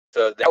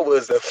 So that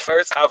was the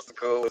first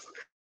obstacle, was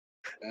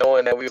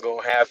knowing that we were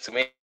gonna have too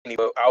many.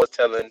 But I was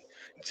telling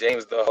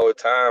James the whole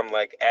time,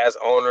 like, as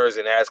owners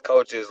and as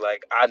coaches,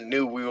 like, I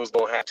knew we was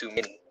gonna have too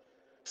many.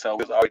 So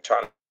we was always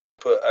trying to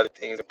put other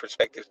things in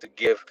perspective to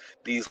give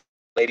these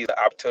ladies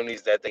the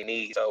opportunities that they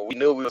need. So we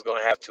knew we was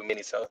gonna have too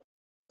many. So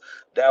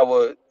that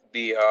would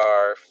be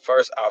our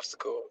first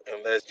obstacle,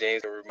 unless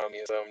James can remind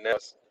me of something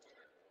else.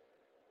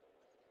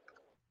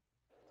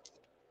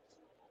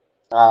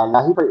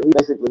 Now he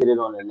basically hit it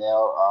on the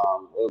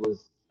nail. It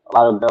was a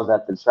lot of girls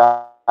at the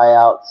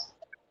tryouts,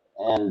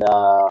 and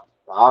the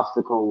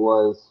obstacle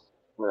was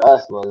for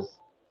us was,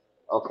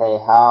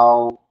 okay,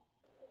 how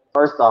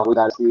first off we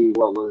got to see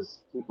what was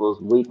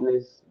people's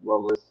weakness,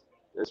 what was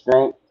their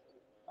strength,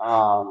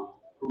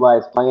 who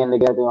likes playing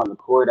together on the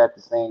court at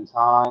the same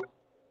time,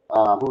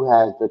 who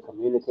has the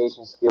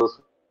communication skills,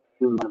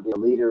 who's going to be a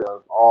leader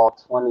of all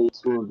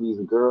 22 of these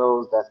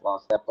girls that's going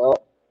to step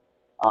up.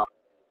 Um,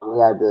 we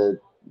had to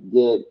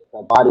get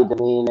the body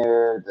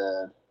demeanor,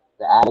 the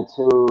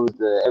attitudes,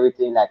 the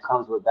everything that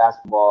comes with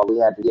basketball. We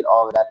had to get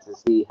all of that to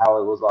see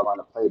how it was all going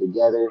to play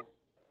together.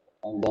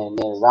 And then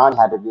me and Ron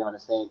had to be on the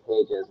same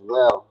page as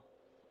well.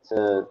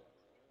 To,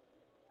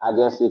 I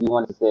guess, if you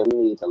wanted to say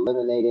we needed to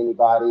eliminate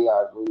anybody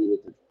or if we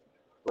needed to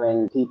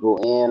bring people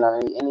in or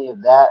any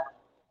of that,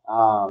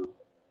 um,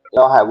 we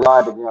all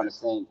had to be on the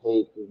same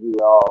page because we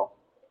were all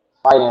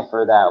fighting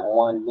for that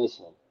one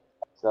mission.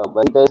 So,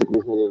 but he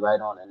basically hit it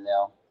right on the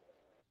nail.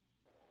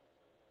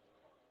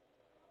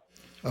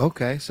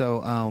 Okay, so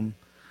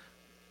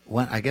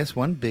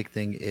one big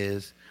thing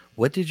is,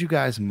 what did you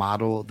guys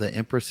model the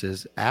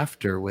Empresses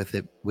after, with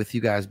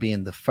you guys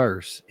being the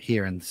first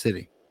here in the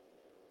city?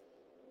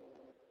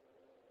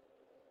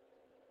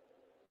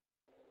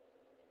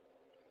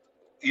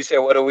 You said,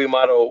 what do we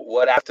model?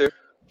 What after?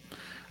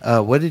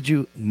 What did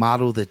you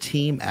model the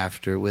team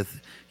after,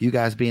 with you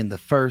guys being the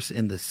first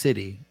in the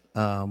city?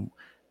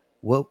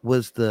 What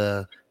was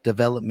the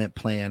development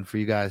plan for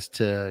you guys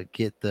to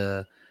get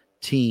the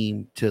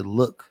team to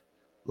look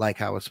like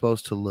how it's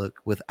supposed to look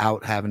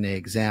without having an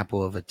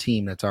example of a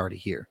team that's already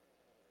here?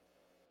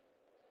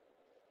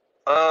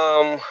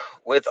 Um,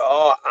 with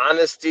all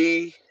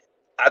honesty,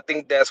 I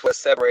think that's what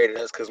separated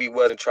us because we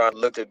wasn't trying to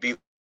look to be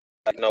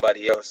like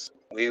nobody else.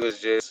 We was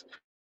just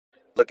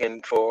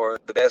looking for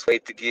the best way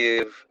to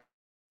give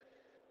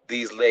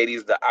these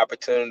ladies the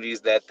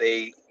opportunities that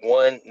they,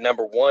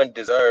 number one,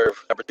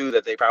 deserve, number two,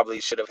 that they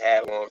probably should have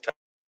had a long time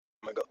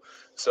ago.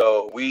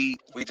 So we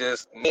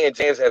just, me and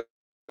James have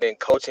been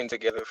coaching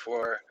together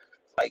for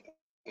like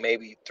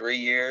maybe 3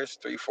 years,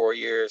 3 4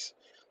 years.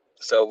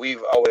 So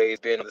we've always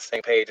been on the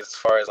same page as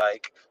far as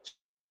like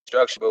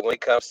structure. But when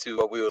it comes to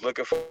what we were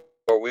looking for,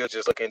 we were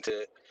just looking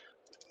to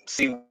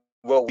see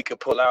what we could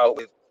pull out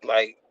with,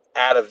 like,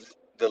 out of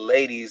the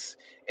ladies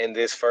in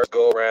this first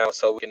go around,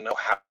 so we can know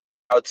how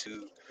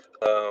to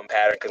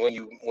pattern. Because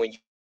when you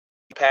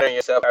pattern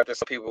yourself after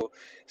some people,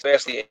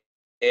 especially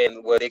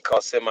in what they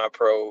call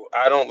semi-pro.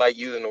 I don't like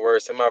using the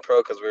word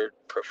semi-pro because we're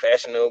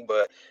professional,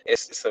 but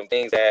it's some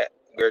things that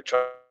we're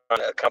trying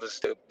to accomplish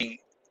to be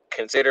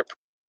considered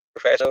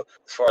professional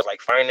as far as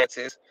like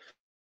finances.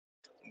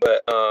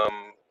 But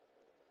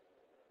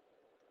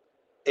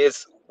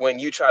it's when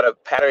you try to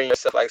pattern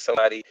yourself like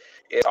somebody,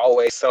 it's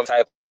always some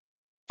type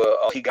of,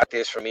 oh, he got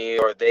this from me,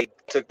 or they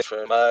took this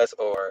from us,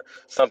 or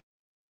something.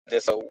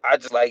 So I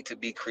just like to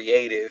be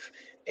creative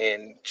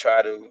and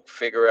try to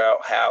figure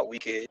out how we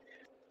could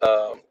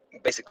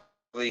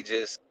basically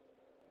just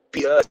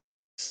be us.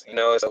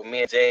 So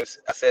me and James,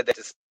 I said that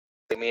to say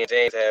me and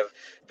James have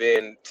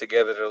been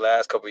together the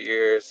last couple of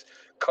years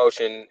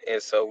coaching,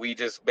 and so we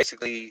just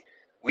basically,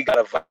 we got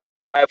a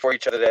vibe for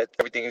each other that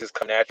everything just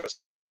come natural.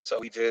 So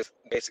we just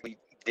basically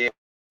did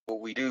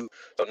what we do.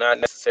 So not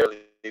necessarily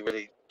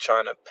really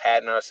trying to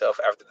pattern ourselves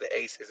after the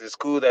Aces. It's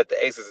cool that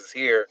the Aces is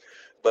here,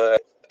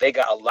 but they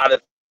got a lot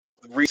of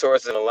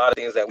resources and a lot of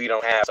things that we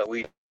don't have, so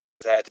we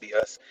just had to be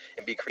us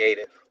and be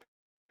creative.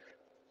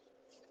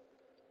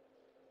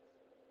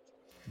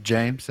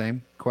 James,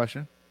 same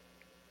question.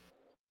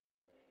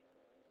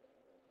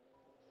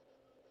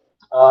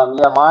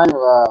 Yeah, mine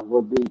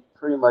would be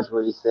pretty much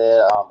what he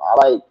said. I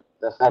like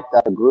the fact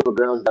that the group of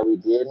girls that we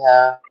did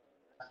have,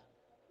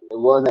 it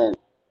wasn't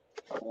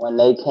when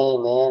they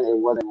came in, it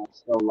wasn't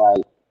so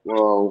like,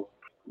 well,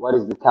 what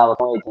is the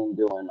California team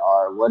doing,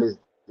 or what is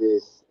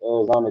this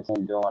Arizona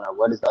team doing, or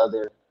what is the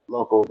other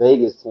local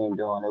Vegas team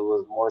doing? It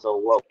was more so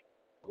what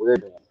we're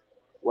doing.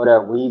 What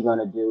are we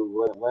gonna do?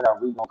 When are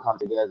we gonna come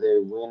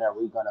together? When are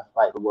we gonna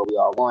fight for what we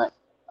all want?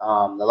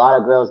 A lot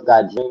of girls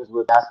got dreams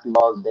with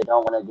basketball they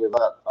don't want to give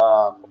up.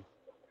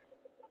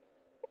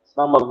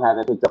 Some of them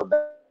haven't picked up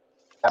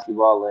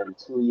basketball in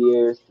 2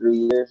 years, 3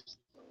 years,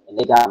 and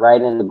they got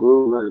right in the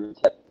groove and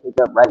kept picked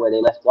up right where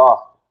they left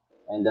off.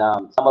 And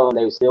some of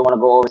them they still want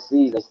to go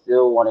overseas. They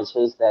still want to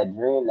chase that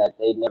dream that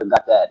they never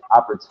got that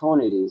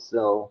opportunity.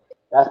 So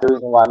that's the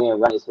reason why me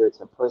and Ronnie is here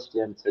to push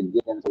them to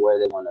get them to where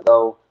they want to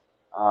go.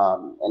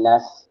 And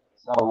that's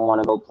some of them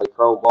want to go play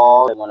pro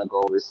ball. They want to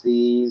go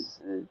overseas.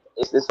 And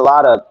it's a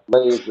lot of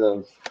ways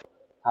of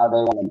how they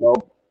want to go,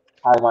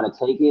 how they want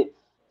to take it.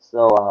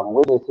 So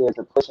we're just here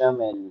to push them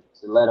and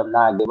to let them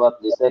not give up.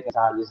 The second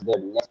time, this is their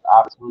next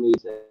opportunity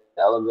to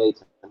elevate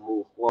to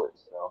move forward.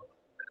 So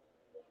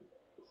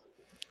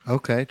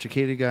Okay,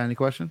 Chiquita, got any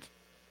questions?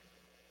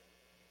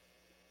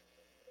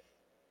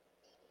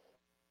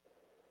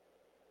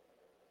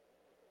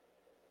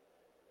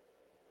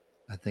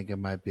 I think it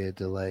might be a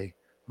delay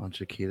on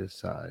Chiquita's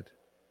side.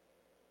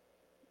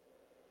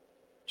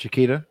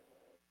 Chiquita?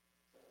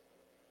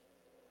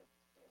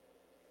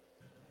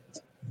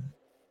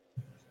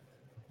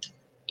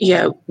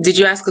 Yeah. Did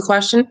you ask a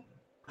question?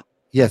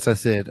 Yes, I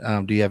said,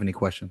 do you have any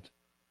questions?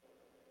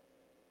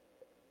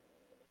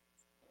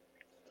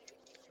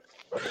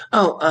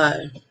 Oh,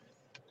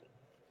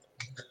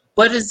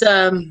 what is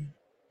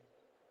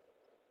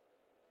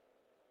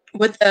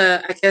with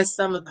the I guess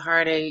some of the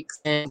heartaches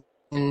and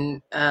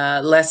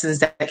lessons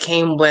that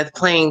came with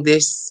playing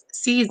this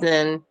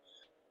season,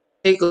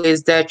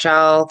 takeaways that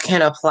y'all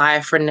can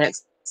apply for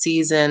next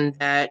season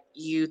that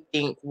you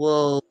think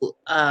will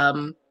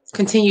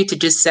continue to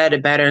just set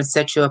it better and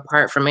set you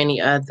apart from any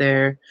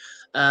other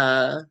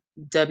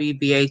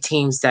WBA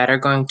teams that are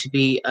going to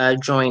be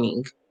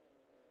joining?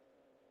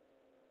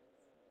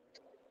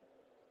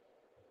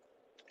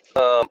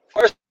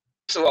 First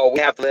of all, we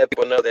have to let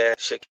people know that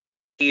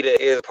Shakita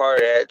is part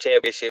of that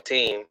championship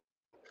team.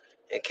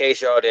 In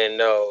case y'all didn't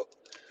know,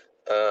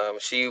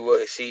 she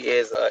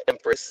is an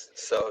empress.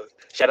 So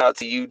shout out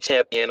to you,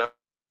 champion. I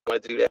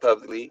wanted to do that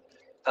publicly.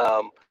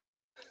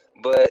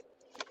 But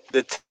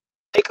the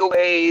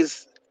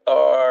takeaways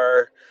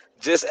are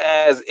just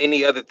as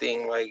any other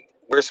thing. Like,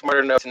 we're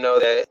smart enough to know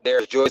that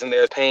there's joys and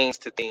there's pains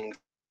to things.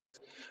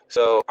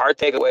 So our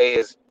takeaway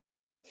is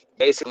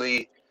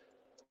basically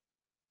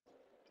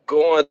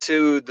going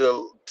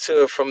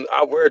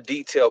we're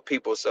detailed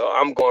people, so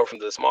I'm going from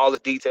the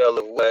smallest detail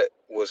of what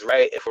was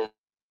right and from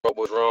what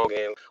was wrong,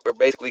 and we're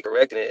basically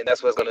correcting it, and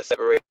that's what's going to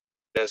separate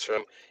us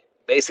from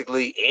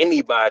basically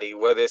anybody,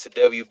 whether it's a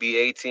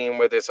WBA team,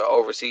 whether it's an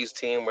overseas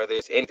team, whether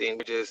it's anything.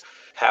 We just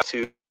have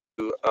to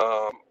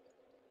um,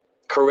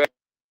 correct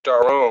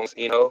our wrongs,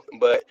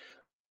 But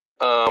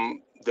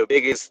the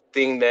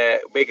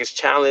biggest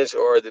challenge,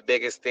 or the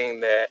biggest thing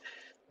that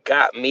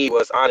got me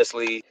was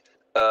honestly,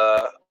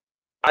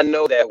 I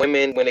know that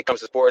women, when it comes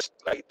to sports,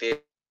 like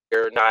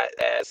they're not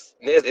as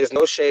there's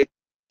no shade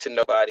to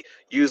nobody.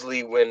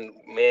 Usually, when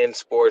men's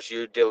sports,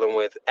 you're dealing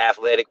with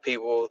athletic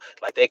people,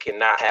 like they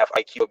cannot have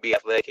IQ or be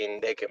athletic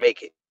and they can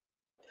make it.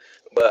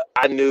 But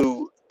I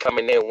knew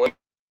coming in, women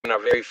are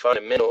very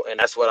fundamental, and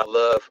that's what I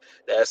love.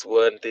 That's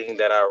one thing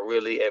that I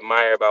really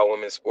admire about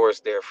women's sports.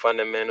 They're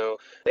fundamental.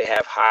 They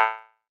have high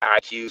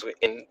IQs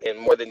in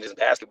more than just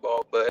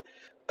basketball. But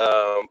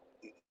um,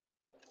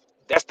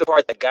 that's the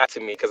part that got to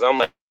me, because I'm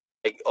like,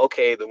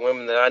 okay, the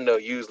women that I know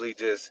usually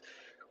just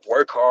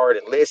work hard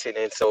and listen,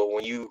 and so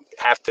when you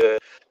have to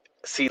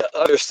see the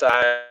other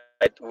side,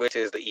 which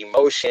is the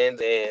emotions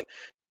and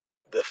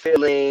the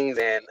feelings,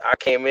 and I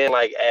came in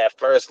like at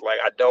first like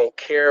I don't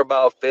care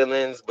about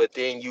feelings, but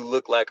then you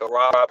look like a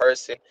raw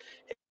person,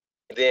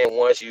 and then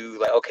once you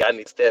like, okay, I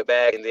need to step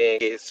back and then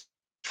get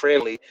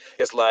friendly,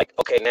 it's like,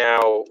 okay,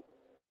 now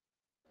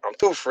I'm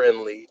too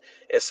friendly.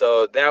 And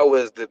so that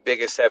was the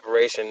biggest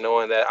separation,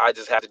 knowing that I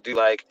just have to do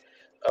like,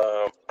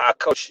 I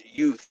coach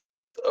youth,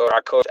 or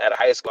I coach at a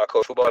high school, I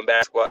coach football and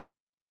basketball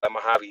at my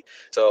hobby.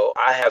 So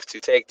I have to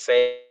take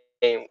the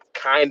same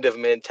kind of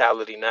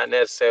mentality, not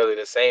necessarily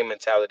the same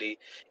mentality,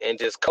 and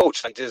just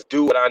coach, like just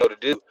do what I know to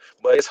do.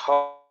 But it's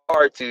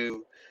hard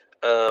to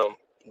um,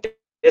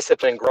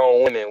 discipline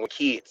grown women with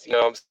kids, you know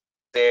what I'm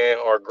saying,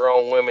 or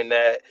grown women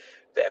that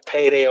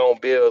pay their own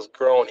bills,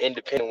 grown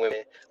independent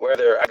women.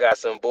 Whether I got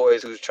some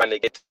boys who's trying to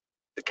get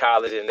to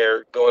college and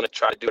they're going to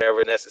try to do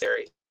whatever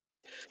necessary,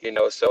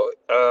 So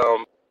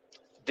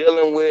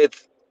dealing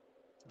with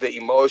the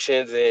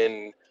emotions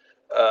and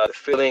the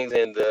feelings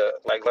and the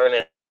like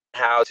learning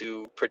how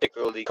to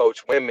particularly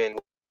coach women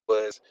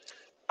was,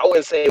 I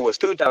wouldn't say it was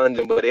too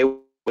challenging, but it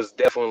was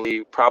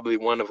definitely probably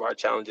one of our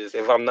challenges.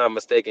 If I'm not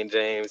mistaken,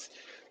 James,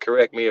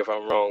 correct me if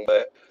I'm wrong,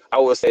 but I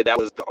would say that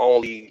was the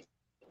only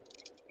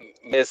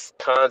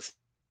misconcept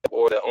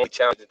or the only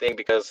challenging thing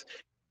because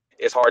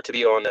it's hard to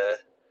be on the,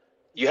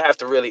 you have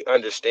to really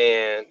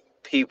understand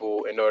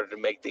people in order to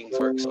make things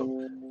work.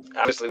 So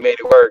obviously made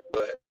it work,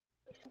 but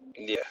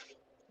yeah.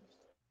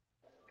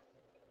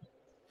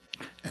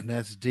 And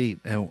that's deep.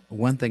 And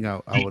one thing I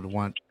would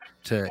want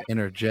to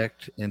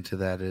interject into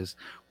that is,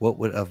 what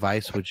would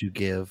advice would you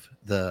give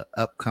the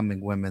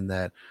upcoming women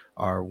that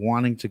are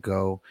wanting to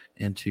go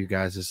into you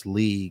guys'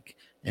 league,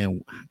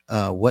 and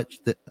what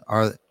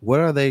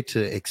are they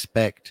to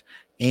expect,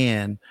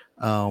 and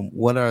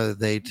what are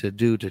they to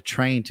do to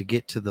train to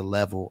get to the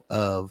level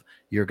of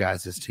your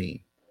guys' team?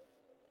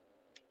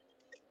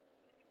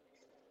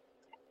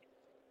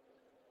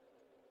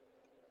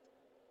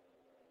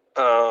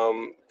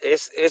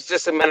 It's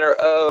just a matter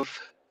of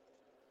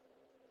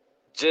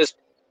just,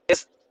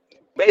 it's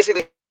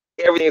basically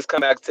everything's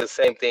come back to the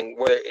same thing.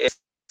 Whether it's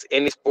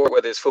any sport,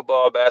 whether it's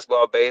football,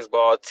 basketball,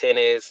 baseball,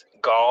 tennis,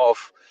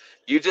 golf,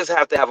 you just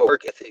have to have a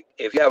work ethic.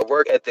 If you have a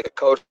work ethic, a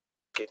coach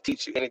can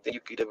teach you anything. You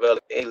can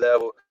develop any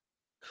level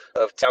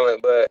of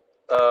talent, but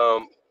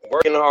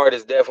working hard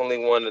is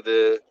definitely one of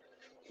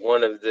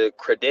the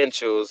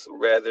credentials,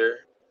 rather,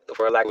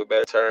 for lack of a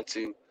better term,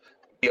 to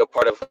be a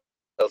part of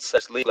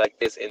such league like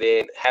this, and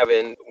then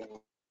having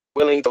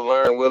willing to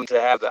learn, willing to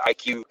have the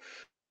IQ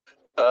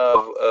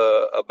of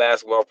a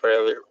basketball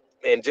player,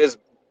 and just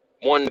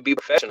wanting to be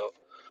professional.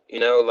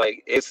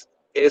 Like it's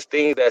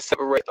things that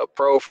separate a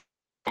pro from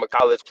a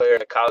college player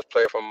and a college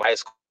player from a high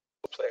school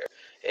player,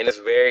 and it's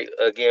very,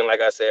 again,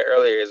 like I said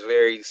earlier, it's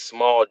very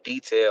small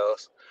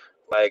details,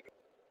 like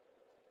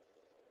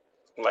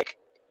like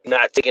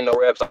not taking no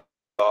reps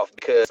off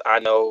because I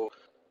know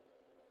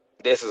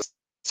this is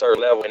a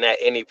certain level, and at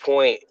any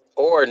point,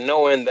 or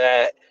knowing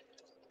that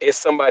it's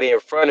somebody in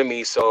front of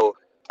me, so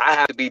I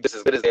have to be just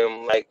as good as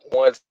them. Like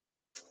once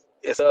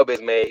a sub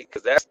is made,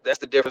 because that's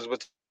the difference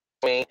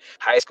between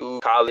high school,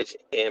 college,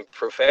 and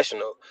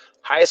professional.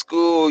 High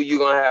school, you're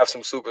gonna have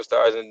some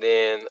superstars, and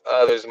then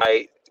others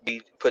might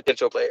be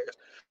potential players.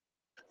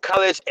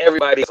 College,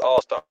 everybody is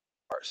all stars.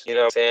 You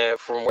know what I'm saying?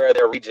 From where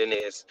their region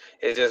is,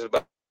 it's just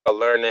about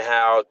learning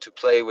how to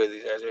play with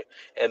each other.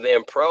 And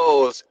then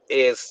pros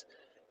is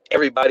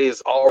everybody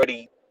has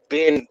already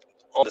been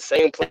on the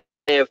same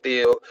playing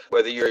field,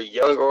 whether you're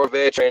young or a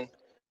veteran.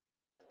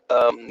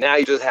 Now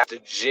you just have to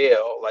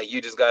gel. Like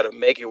you just got to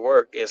make it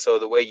work. And so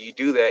the way you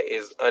do that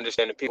is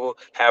understanding people,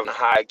 having a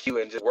high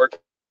IQ, and just working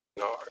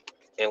hard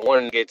and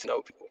wanting to get to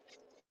know people.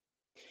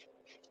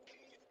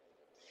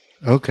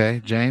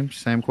 Okay, James,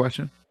 same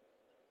question.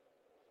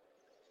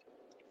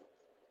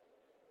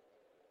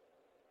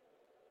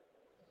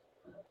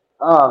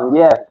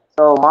 Yeah.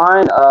 So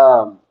mine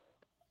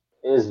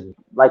is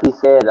like he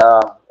said.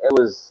 It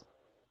was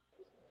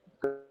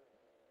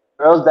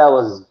girls that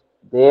was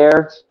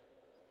there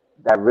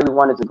that really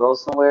wanted to go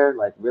somewhere,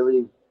 like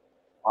really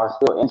are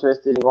still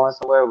interested in going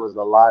somewhere. Was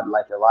a lot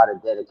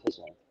of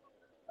dedication.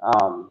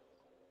 Um,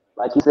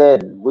 like you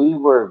said, we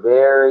were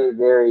very,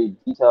 very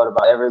detailed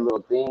about every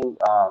little thing.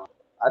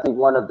 I think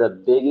one of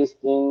the biggest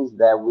things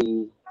that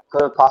we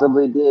could have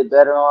possibly did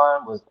better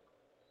on was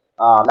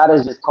not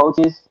as just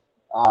coaches,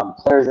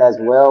 players as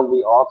well.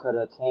 We all could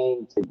have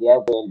came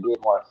together and did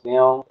more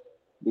film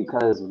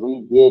because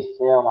we did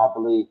film, I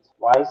believe,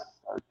 twice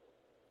or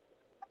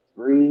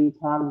three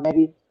times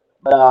maybe.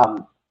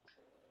 But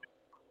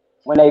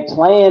when they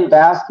playing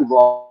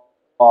basketball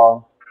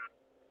and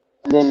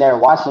then they're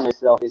watching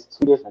themselves, it's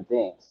two different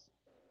things.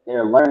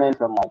 They're learning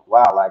from like,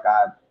 wow, like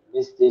I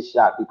missed this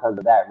shot because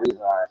of that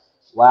reason, or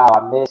wow,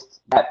 I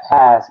missed that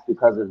pass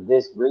because of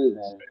this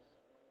reason.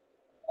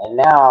 And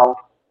now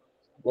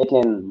they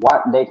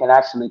can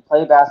actually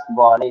play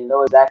basketball and they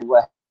know exactly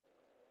what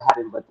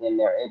happened, but then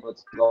they're able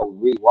to go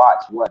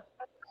rewatch what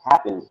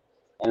happened.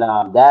 And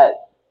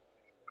that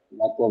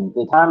like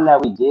the time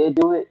that we did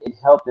do it, it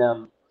helped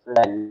them for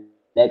that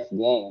next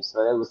game.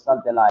 So it was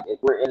something like if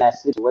we're in that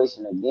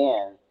situation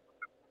again,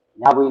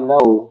 now we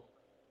know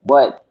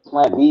what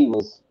Plan B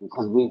was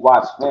because we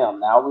watched film.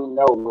 Now we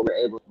know what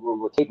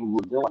we're capable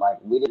of doing. Like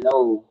we didn't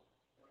know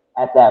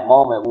at that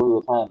moment when we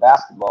were playing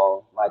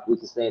basketball, like we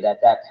could say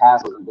that that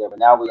pass wasn't there, but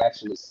now we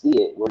actually see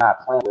it. We're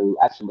not playing; we're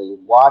actually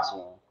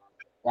watching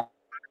that,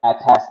 that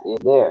pass is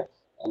there,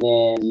 and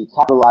then you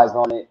capitalize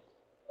on it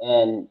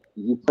and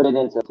you put it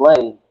into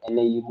play, and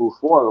then you move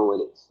forward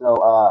with it.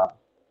 So,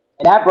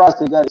 and that brought us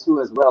together too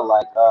as well.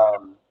 Like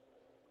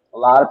a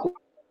lot of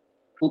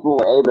people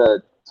were able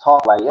to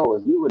talk like, "Yo,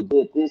 if you would have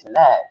did this and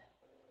that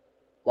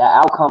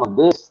outcome of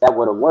this that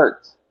would have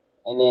worked."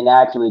 And then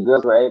actually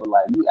girls were able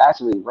like you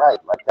actually right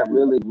like that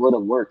really would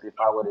have worked if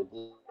I would have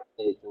did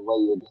it the way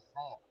you're just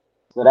saying.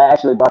 So that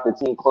actually brought the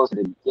team closer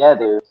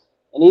together.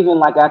 And even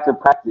like after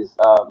practice,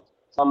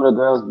 some of the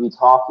girls be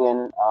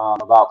talking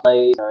about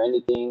plays or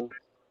anything,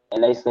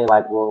 and they say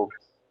like, well,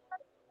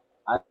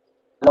 I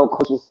know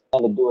coach is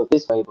saying to do it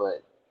this way,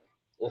 but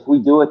if we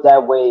do it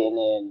that way and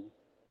then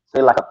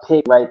say like a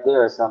pick right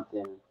there or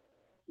something,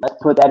 let's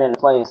put that into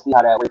play and see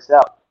how that works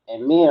out.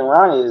 And me and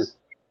Ronnie is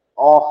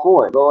all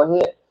for it. Go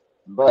ahead.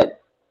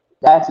 But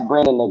that's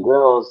bringing the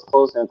girls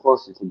closer and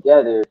closer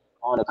together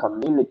on the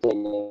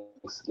communicating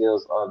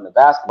skills on the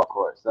basketball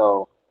court.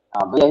 So,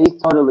 but yeah,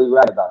 he's totally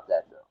right about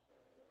that, though.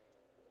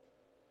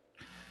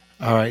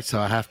 All right, so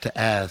I have to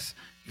ask.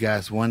 You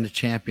guys won the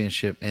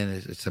championship, and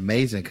it's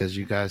amazing because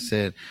you guys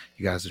said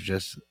you guys are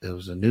it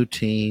was a new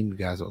team. You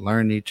guys are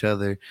learning each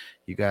other.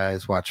 You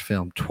guys watched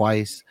film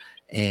twice,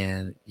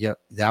 and yep,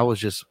 that was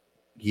just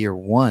year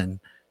one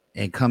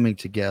and coming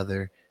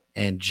together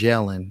and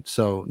gelling.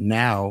 So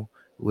now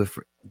with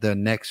the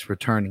next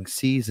returning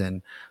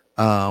season,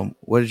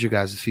 what is your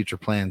guys' future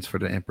plans for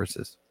the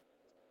Empresses?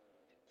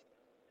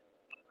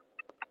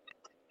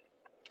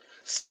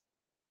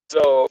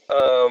 So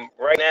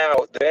right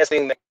now, the best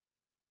thing that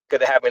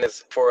could happen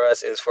is for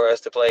us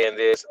to play in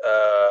this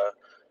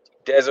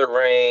Desert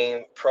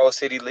Rain Pro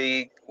City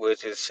League,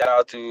 which is shout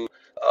out to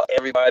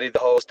everybody, the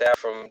whole staff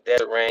from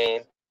Desert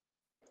Rain,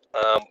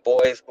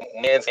 boys,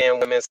 men's and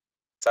women's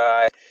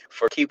side,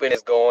 for keeping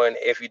this going.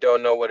 If you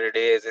don't know what it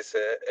is, it's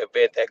an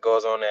event that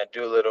goes on at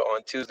Doolittle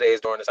on Tuesdays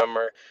during the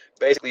summer,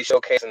 basically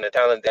showcasing the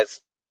talent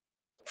that's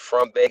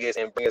from Vegas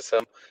and bringing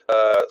some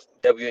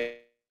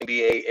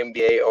WNBA,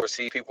 NBA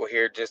overseas people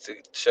here just to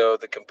show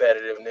the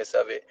competitiveness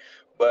of it.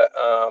 But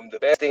the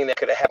best thing that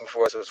could have happened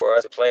for us was for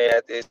us to play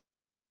at this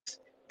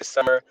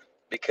summer,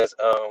 because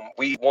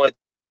we wanted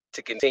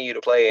to continue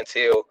to play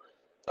until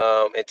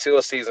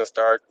season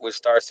start, which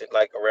starts in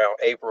like around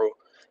April.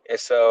 And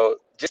so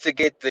just to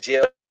get the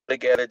gel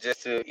together,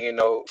 just to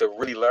to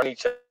really learn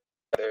each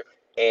other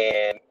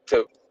and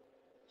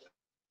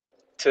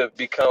to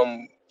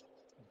become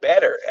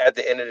better at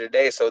the end of the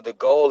day. So the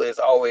goal is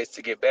always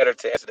to get better.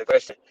 To answer the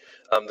question,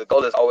 the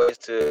goal is always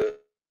to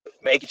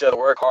make each other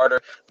work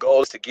harder.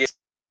 Goal is to get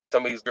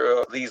some of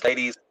these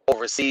ladies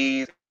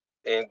overseas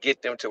and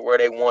get them to where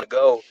they want to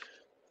go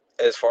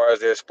as far as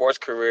their sports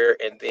career,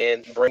 and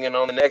then bringing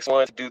on the next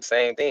one to do the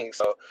same thing.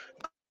 So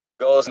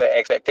goals and the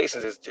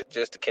expectations is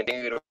just to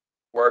continue to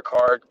work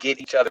hard, get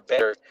each other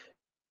better.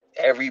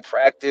 Every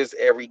practice,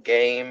 every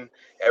game,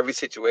 every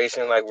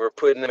situation, like we're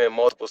putting them in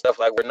multiple stuff.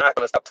 Like we're not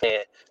going to stop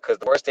playing, because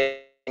the worst thing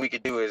we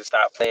could do is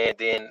stop playing.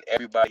 Then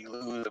everybody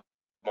lose the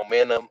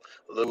momentum,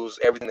 lose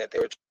everything that they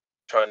were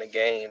trying to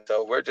gain.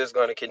 So we're just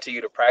going to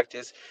continue to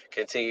practice,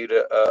 continue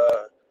to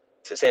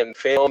send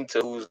film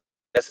to who's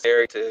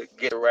necessary to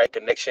get the right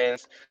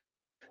connections,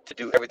 to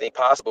do everything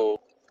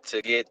possible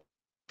to get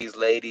these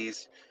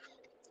ladies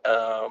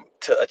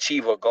to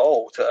achieve a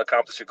goal, to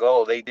accomplish a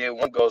goal. They did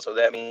one goal, so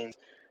that means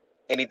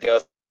anything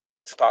else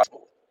is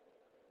possible.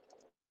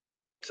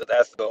 So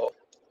that's the goal.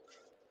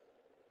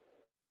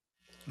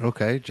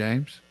 Okay,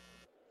 James.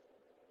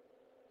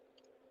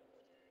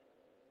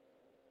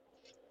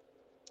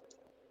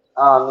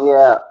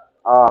 Yeah.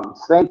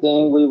 Same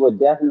thing. We would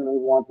definitely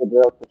want the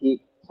girls to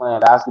keep playing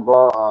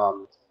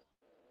basketball.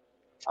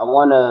 I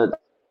want to.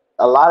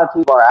 A lot of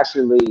people are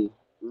actually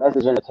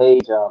messaging the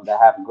page that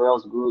have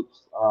girls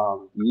groups,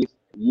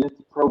 youth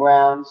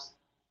programs,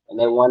 and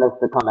they want us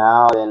to come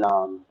out and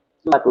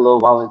do like a little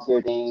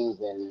volunteer things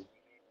and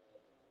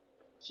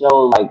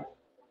show like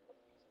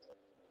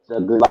the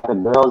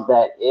girls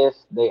that if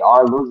they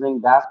are losing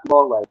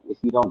basketball, like if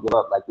you don't give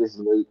up, like this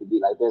is where you could be.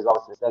 Like there's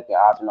always a second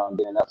option on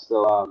getting up.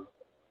 So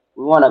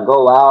we want to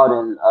go out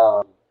and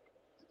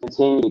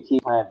continue to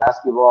keep playing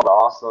basketball, but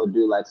also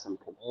do like some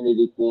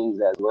community things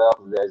as well.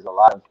 'Cause there's a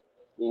lot of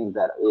things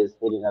that is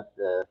hitting up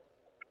the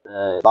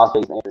Las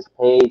Vegas Empress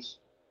page.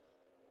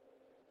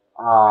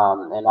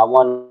 And I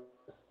want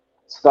to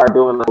start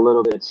doing like a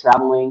little bit of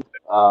traveling,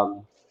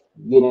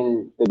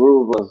 getting the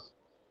groove of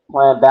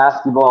playing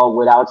basketball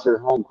without your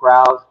home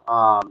crowd,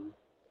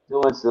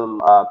 doing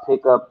some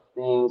pickup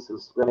things, some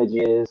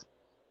scrimmages,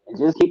 and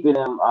just keeping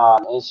them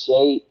in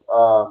shape.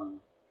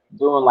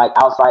 Doing like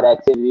outside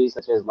activities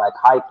such as like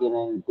hiking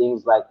and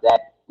things like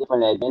that,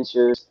 different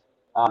adventures.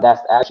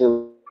 That's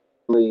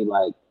actually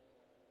like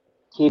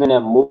keeping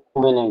them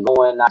moving and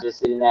going, not just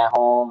sitting at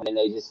home and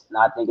they just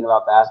not thinking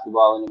about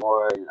basketball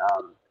anymore. And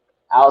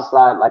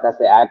outside, like I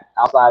said,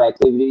 outside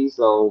activities.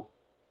 So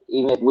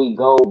even if we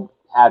go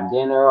have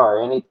dinner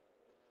or anything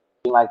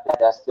like that,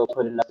 that's still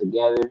putting us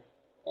together.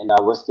 And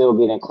we're still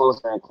getting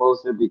closer and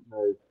closer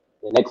because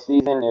the next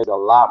season there's a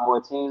lot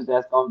more teams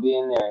that's going to be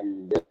in there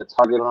and there's a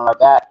target on our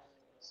back.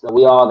 So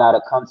we all got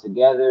to come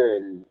together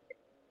and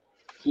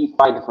keep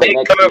fighting for They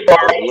next coming year for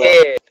as our well.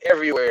 head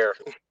everywhere.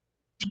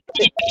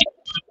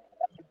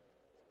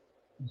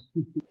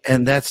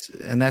 And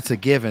that's a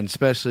given,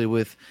 especially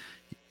with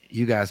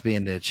you guys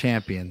being the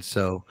champions.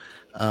 So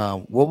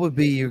what would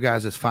be your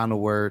guys' final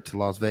word to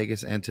Las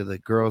Vegas and to the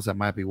girls that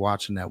might be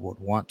watching that would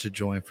want to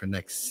join for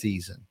next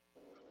season?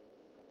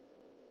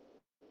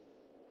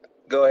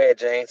 Go ahead,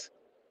 James.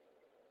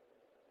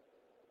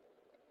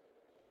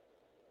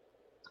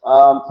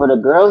 For the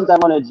girls that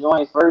want to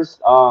join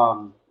first,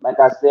 like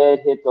I said,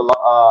 hit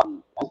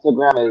the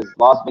Instagram is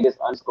Las Vegas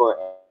underscore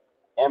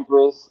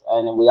Empress,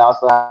 and then we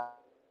also have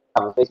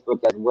a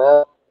Facebook as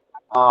well.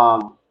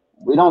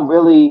 We don't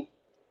really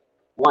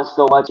want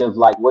so much of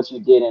like what you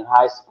did in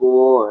high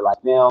school or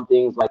like film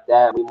things like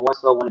that. We more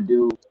so want to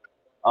do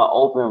an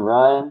open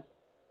run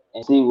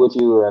and see what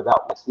you are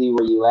about, like, see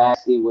where you at,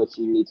 see what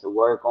you need to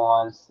work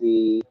on,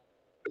 see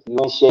if you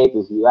in shape,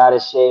 if you out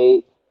of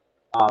shape,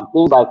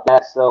 things like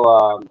that.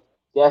 So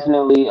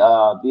definitely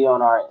be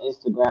on our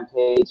Instagram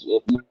page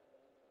if you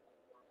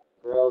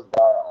girls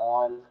that are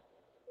on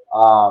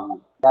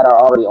that are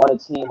already on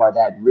the team or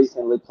that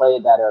recently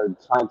played that are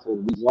trying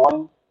to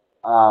rejoin.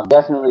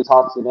 Definitely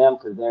talk to them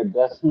because they're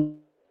definitely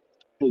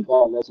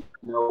going to let you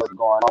know what's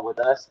going on with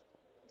us.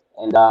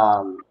 And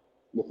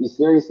if you're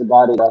serious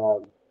about it,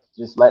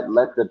 just let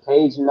the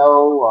page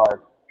know,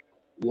 or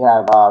you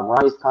have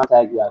Ronnie's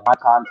contact, you have my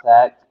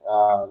contact,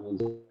 and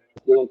just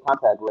get in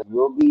contact with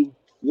us.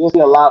 You'll see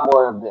a lot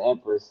more of the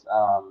Empress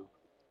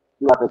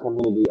throughout the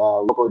community.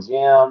 Local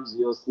jams,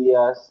 you'll see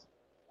us.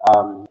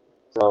 Um,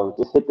 so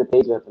just hit the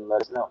page up and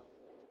let us know.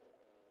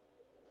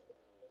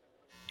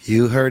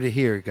 You heard it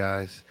here,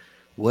 guys.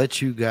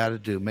 What you got to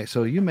do.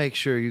 So you make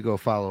sure you go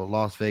follow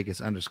Las Vegas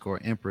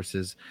underscore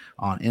Empresses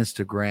on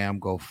Instagram.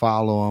 Go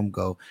follow them.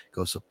 Go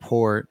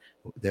support.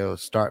 They'll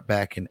start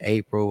back in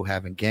April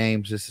having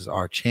games. This is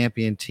our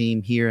champion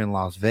team here in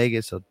Las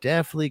Vegas. So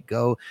definitely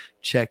go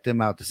check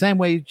them out. The same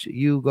way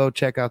you go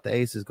check out the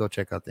Aces, go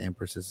check out the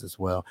Empresses as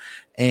well.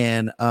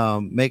 And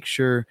make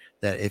sure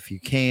that if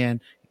you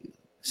can,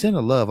 send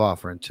a love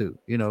offering too,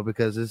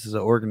 because this is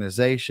an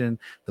organization.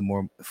 The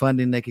more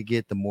funding they could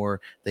get, the more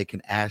they can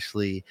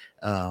actually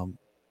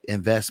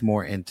invest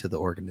more into the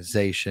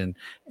organization.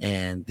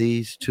 And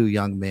these two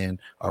young men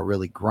are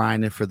really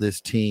grinding for this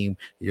team.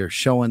 You're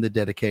showing the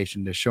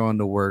dedication, they're showing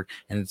the work,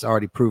 and it's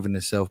already proven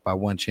itself by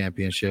one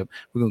championship.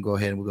 We're going to go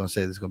ahead and we're going to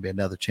say there's going to be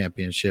another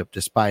championship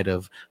despite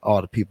of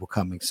all the people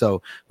coming.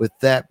 So with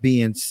that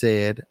being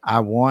said, I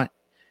want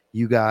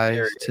you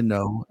guys to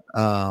know,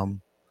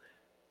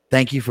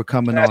 thank you for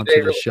coming on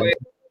to the show.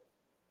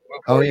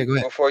 Go ahead.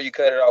 Before you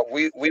cut it off,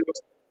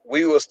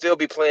 we will still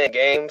be playing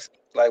games.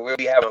 Like, we'll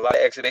be having a lot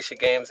of exhibition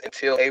games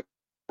until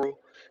April.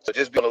 So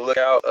just be on the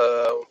lookout.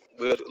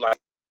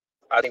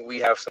 I think we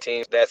have some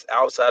teams that's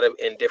outside of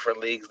in different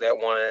leagues that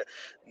want to.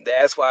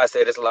 That's why I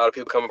said there's a lot of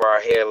people coming to our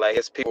head. Like,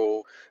 it's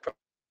people from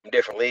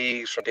different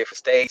leagues, from different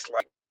states.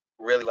 Like,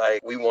 really,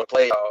 like, we want to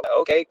play y'all. Like,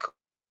 okay,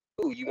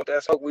 cool. You want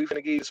that smoke? We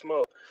finna give you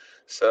smoke.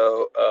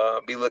 So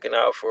be looking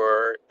out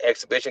for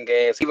exhibition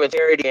games, even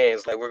charity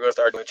games. Like, we're gonna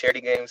start doing charity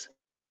games.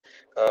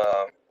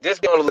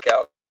 Just be on the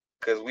lookout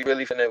because we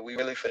really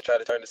finna try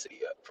to turn the city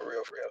up for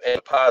real, in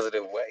a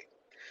positive way.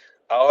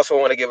 I also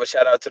want to give a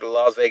shout out to the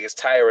Las Vegas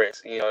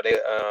Tyrants. They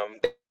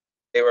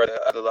were the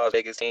other Las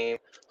Vegas team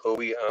who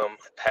we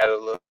had a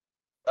little.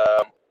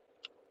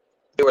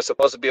 They were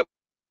supposed to be a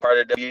part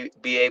of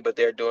WBA, but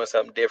they're doing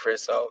something different.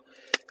 So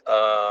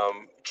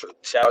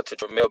shout out to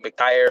Jamel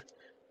McTire.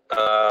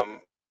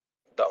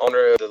 The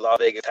owner of the Las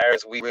Vegas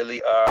Tyrants. We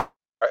really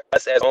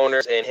us as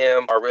owners and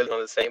him are really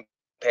on the same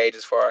page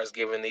as far as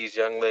giving these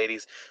young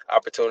ladies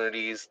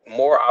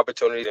more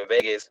opportunities in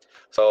Vegas.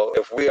 So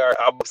if we are,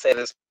 I will say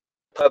this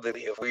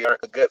publicly, if we aren't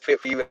a good fit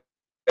for you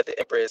at the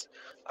Empress,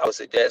 I would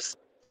suggest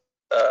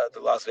the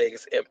Las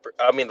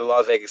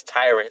Vegas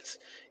Tyrants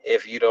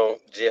if you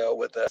don't gel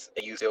with us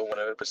and you still want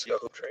to pursue your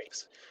hoop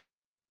dreams.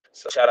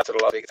 So shout out to the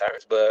Las Vegas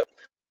Tyrants, but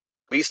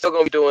we still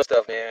gonna be doing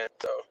stuff, man.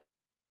 So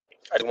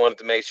I just wanted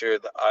to make sure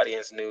the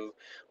audience knew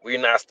we're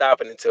not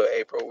stopping until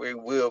April. We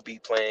will be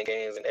playing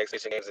games and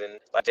exhibition games, and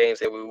like James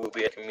said, we will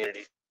be a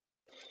community.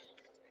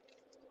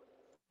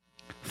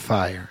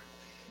 Fire.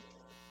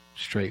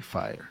 Straight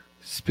fire.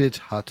 Spit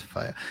hot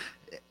fire.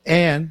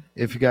 And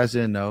if you guys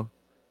didn't know,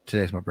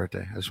 today's my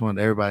birthday. I just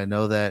wanted everybody to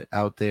know that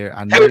out there.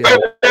 I know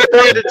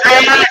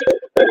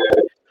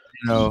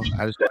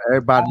I just want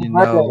everybody to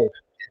know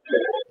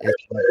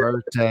it's my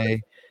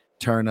birthday.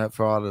 Turn up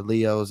for all the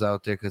Leos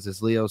out there because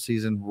it's Leo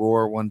season.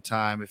 Roar one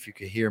time if you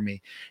could hear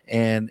me.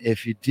 And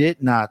if you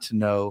did not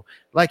know,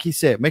 like he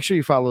said, make sure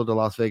you follow the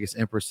Las Vegas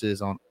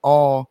Empresses on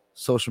all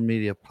social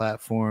media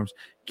platforms.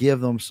 Give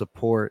them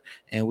support,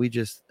 and we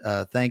just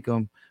thank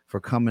them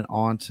for coming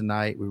on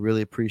tonight. We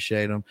really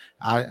appreciate them.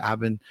 I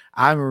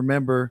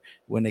remember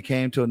when they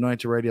came to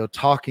Anointed Radio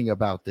talking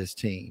about this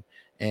team,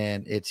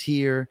 and it's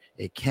here.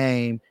 It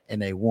came,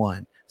 and they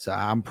won. So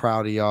I'm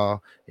proud of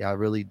y'all. Y'all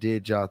really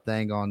did y'all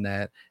thing on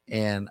that.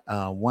 And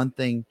one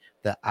thing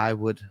that I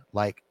would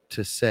like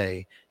to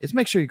say is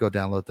make sure you go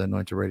download the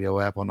Anointed Radio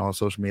app on all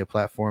social media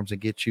platforms and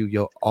get you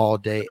your all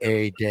day,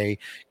 every day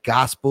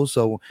gospel.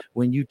 So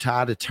when you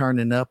tired of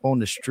turning up on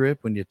the strip,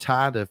 when you're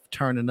tired of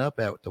turning up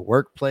at the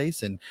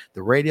workplace and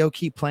the radio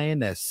keep playing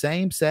that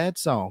same sad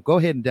song, go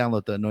ahead and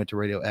download the Anointed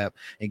Radio app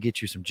and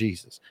get you some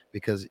Jesus,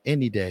 because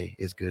any day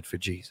is good for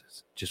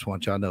Jesus. Just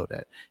want y'all to know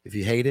that. If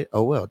you hate it,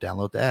 oh well,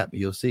 download the app.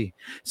 You'll see.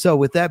 So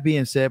with that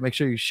being said, make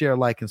sure you share,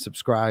 like, and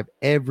subscribe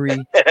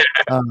every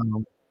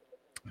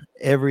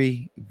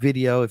every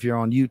video. If you're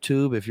on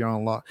YouTube, if you're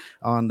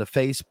on the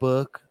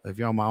Facebook, if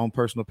you're on my own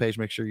personal page,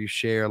 make sure you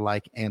share,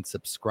 like, and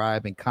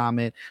subscribe and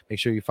comment. Make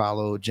sure you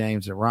follow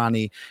James and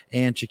Ronnie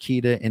and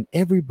Chiquita and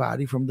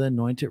everybody from the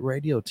Anointed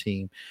Radio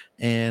team.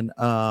 And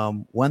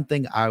one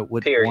thing I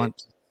would want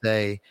to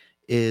say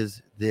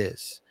is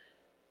this: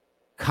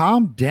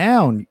 calm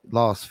down,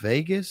 Las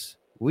Vegas.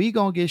 We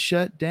gonna get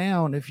shut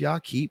down if y'all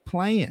keep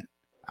playing.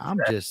 I'm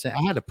just saying,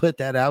 I had to put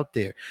that out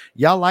there.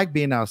 Y'all like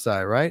being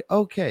outside, right?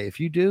 Okay, if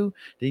you do,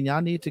 then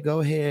y'all need to go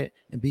ahead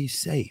and be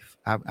safe.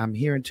 I'm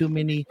hearing too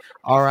many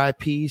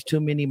RIPs, too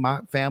many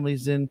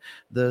families in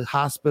the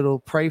hospital.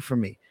 Pray for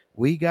me.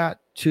 We got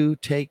to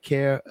take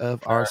care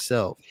of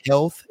ourselves.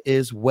 Health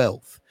is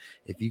wealth.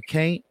 If you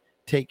can't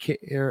take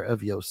care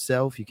of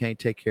yourself, you can't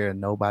take care of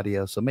nobody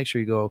else. So make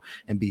sure you go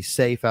and be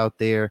safe out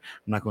there.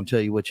 I'm not going to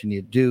tell you what you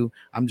need to do.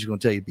 I'm just going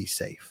to tell you, be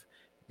safe.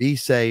 Be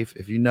safe.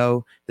 If you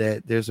know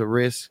that there's a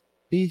risk,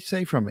 be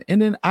safe from it.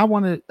 And then I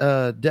want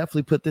to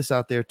definitely put this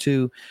out there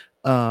too.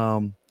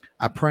 I'm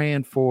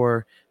praying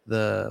for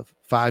the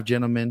 5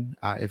 gentlemen.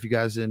 If you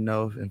guys didn't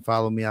know and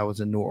follow me, I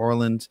was in New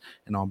Orleans,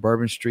 and on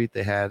Bourbon Street,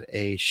 they had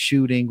a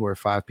shooting where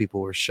 5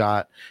 people were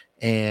shot.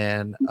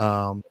 And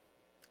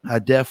I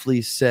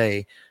definitely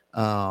say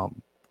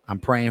I'm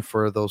praying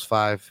for those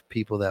 5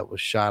 people that was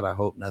shot. I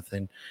hope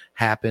nothing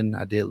happened.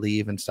 I did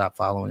leave and stop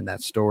following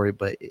that story,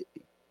 but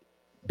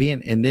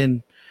and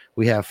then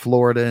we have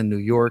Florida and New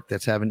York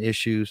that's having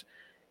issues.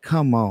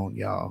 Come on,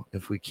 y'all.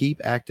 If we keep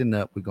acting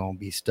up, we're going to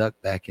be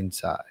stuck back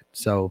inside.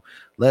 So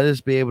let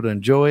us be able to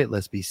enjoy it.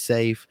 Let's be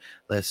safe.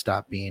 Let's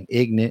stop being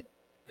ignorant,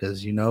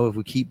 because, if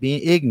we keep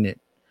being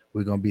ignorant,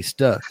 we're going to be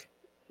stuck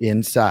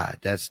inside.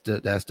 That's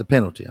the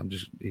penalty.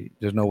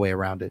 There's no way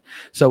around it.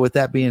 So with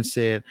that being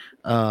said,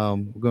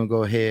 we're going to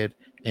go ahead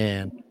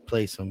and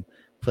play some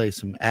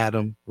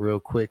Adam real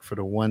quick for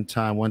the one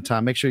time.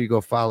 Make sure you go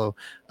follow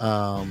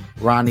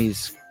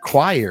Ronnie's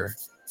choir.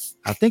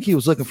 I think he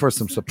was looking for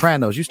some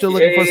sopranos. You still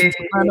looking for some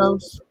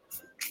sopranos?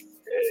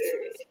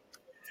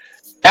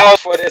 That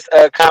was for this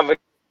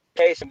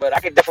convocation, but I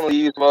could definitely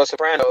use more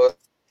sopranos.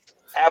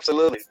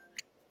 Absolutely.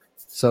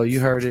 So you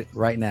heard it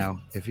right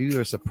now. If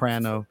you're a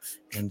soprano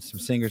and some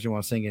singers you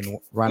want to sing in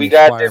Ronnie's we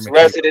got choir, this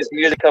rest of this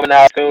music coming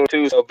out soon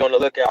too, so be on the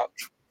lookout.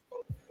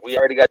 We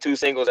already got 2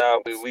 singles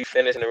out. We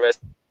finishing the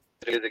rest of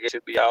the music. It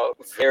should be out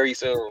very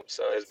soon.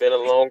 So it's been a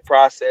long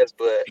process,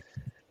 but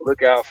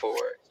look out for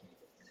it.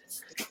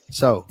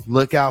 So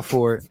look out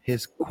for it.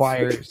 His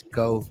choirs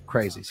go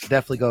crazy. So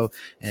definitely go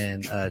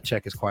and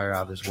check his choir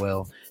out as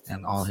well,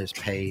 and on his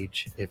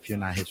page. If you're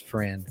not his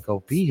friend,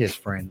 go be his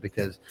friend,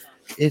 because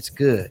it's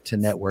good to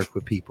network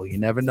with people. You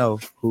never know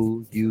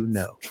who you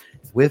know.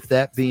 With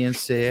that being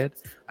said,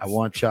 I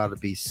want y'all to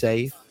be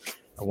safe.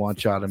 I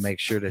want y'all to make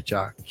sure that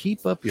y'all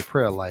keep up your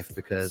prayer life,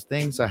 because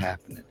things are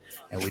happening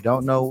and we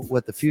don't know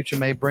what the future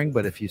may bring.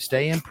 But if you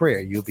stay in prayer,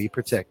 you'll be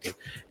protected.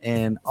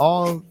 And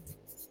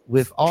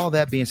with all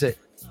that being said,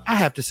 I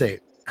have to say,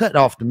 cut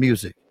off the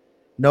music.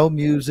 No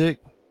music.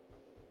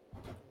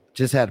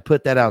 Just had to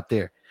put that out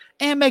there.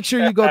 And make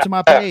sure you go to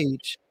my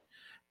page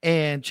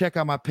and check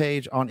out my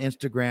page on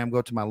Instagram.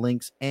 Go to my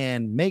links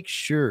and make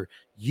sure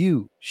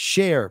you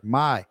share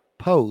my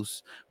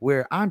posts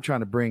where I'm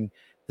trying to bring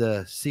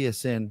the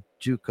CSN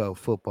JUCO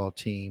football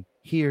team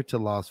here to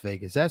Las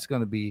Vegas. That's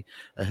going to be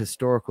a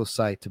historical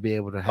site to be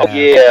able to have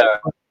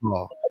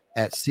football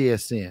at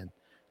CSN.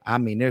 I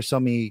mean, there's so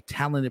many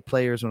talented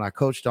players. When I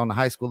coached on the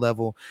high school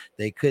level,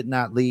 they could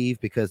not leave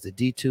because the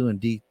D2 and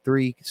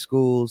D3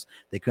 schools,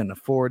 they couldn't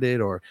afford it,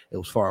 or it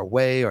was far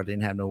away, or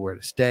didn't have nowhere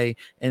to stay.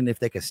 And if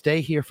they could stay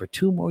here for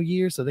 2 more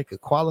years so they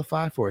could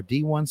qualify for a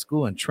D1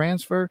 school and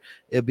transfer,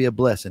 it'd be a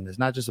blessing. It's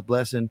not just a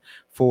blessing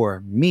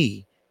for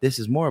me. This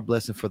is more a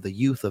blessing for the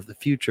youth of the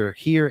future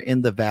here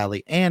in the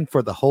Valley and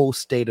for the whole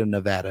state of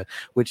Nevada,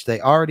 which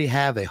they already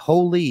have a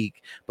whole league,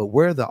 but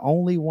we're the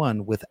only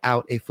one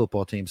without a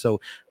football team. So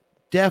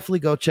definitely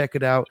go check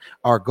it out.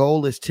 Our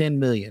goal is 10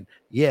 million.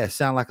 Yeah,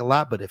 sound like a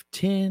lot, but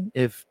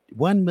if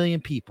 1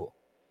 million people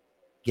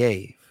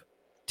gave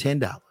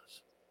 $10,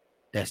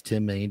 that's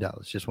 $10 million.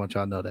 Just want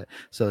y'all to know that.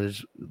 So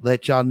just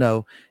let y'all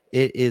know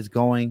it is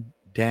going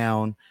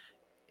down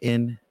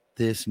in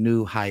this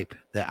new hype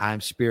that I'm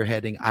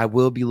spearheading. I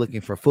will be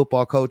looking for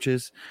football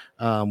coaches.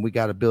 We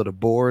got to build a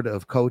board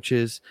of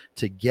coaches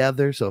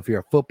together. So if you're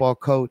a football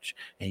coach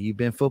and you've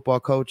been football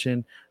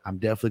coaching, I'm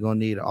definitely going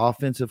to need an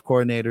offensive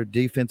coordinator,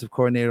 defensive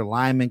coordinator,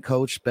 lineman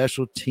coach,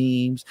 special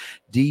teams,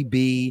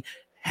 DB,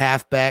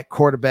 halfback,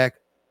 quarterback,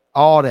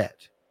 all that.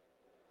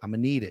 I'm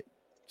going to need it.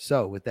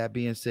 So with that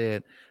being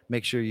said,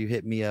 make sure you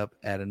hit me up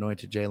at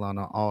Anointed Jaylon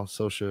on all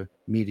social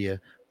media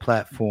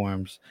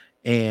platforms,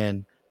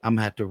 and I'm going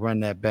to have to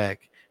run that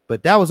back.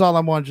 But that was all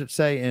I wanted to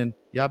say, and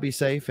y'all be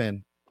safe,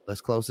 and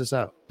let's close this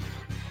out.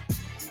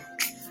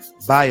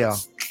 Bye, y'all.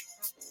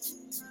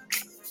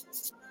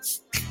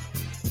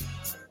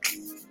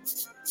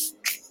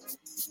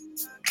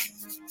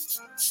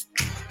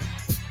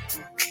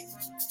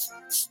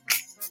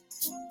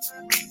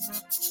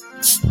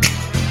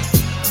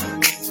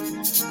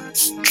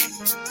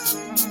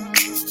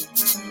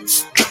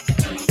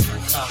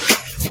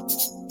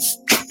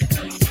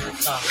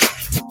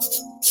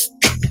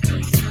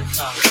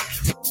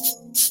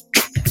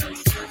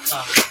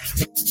 Stop.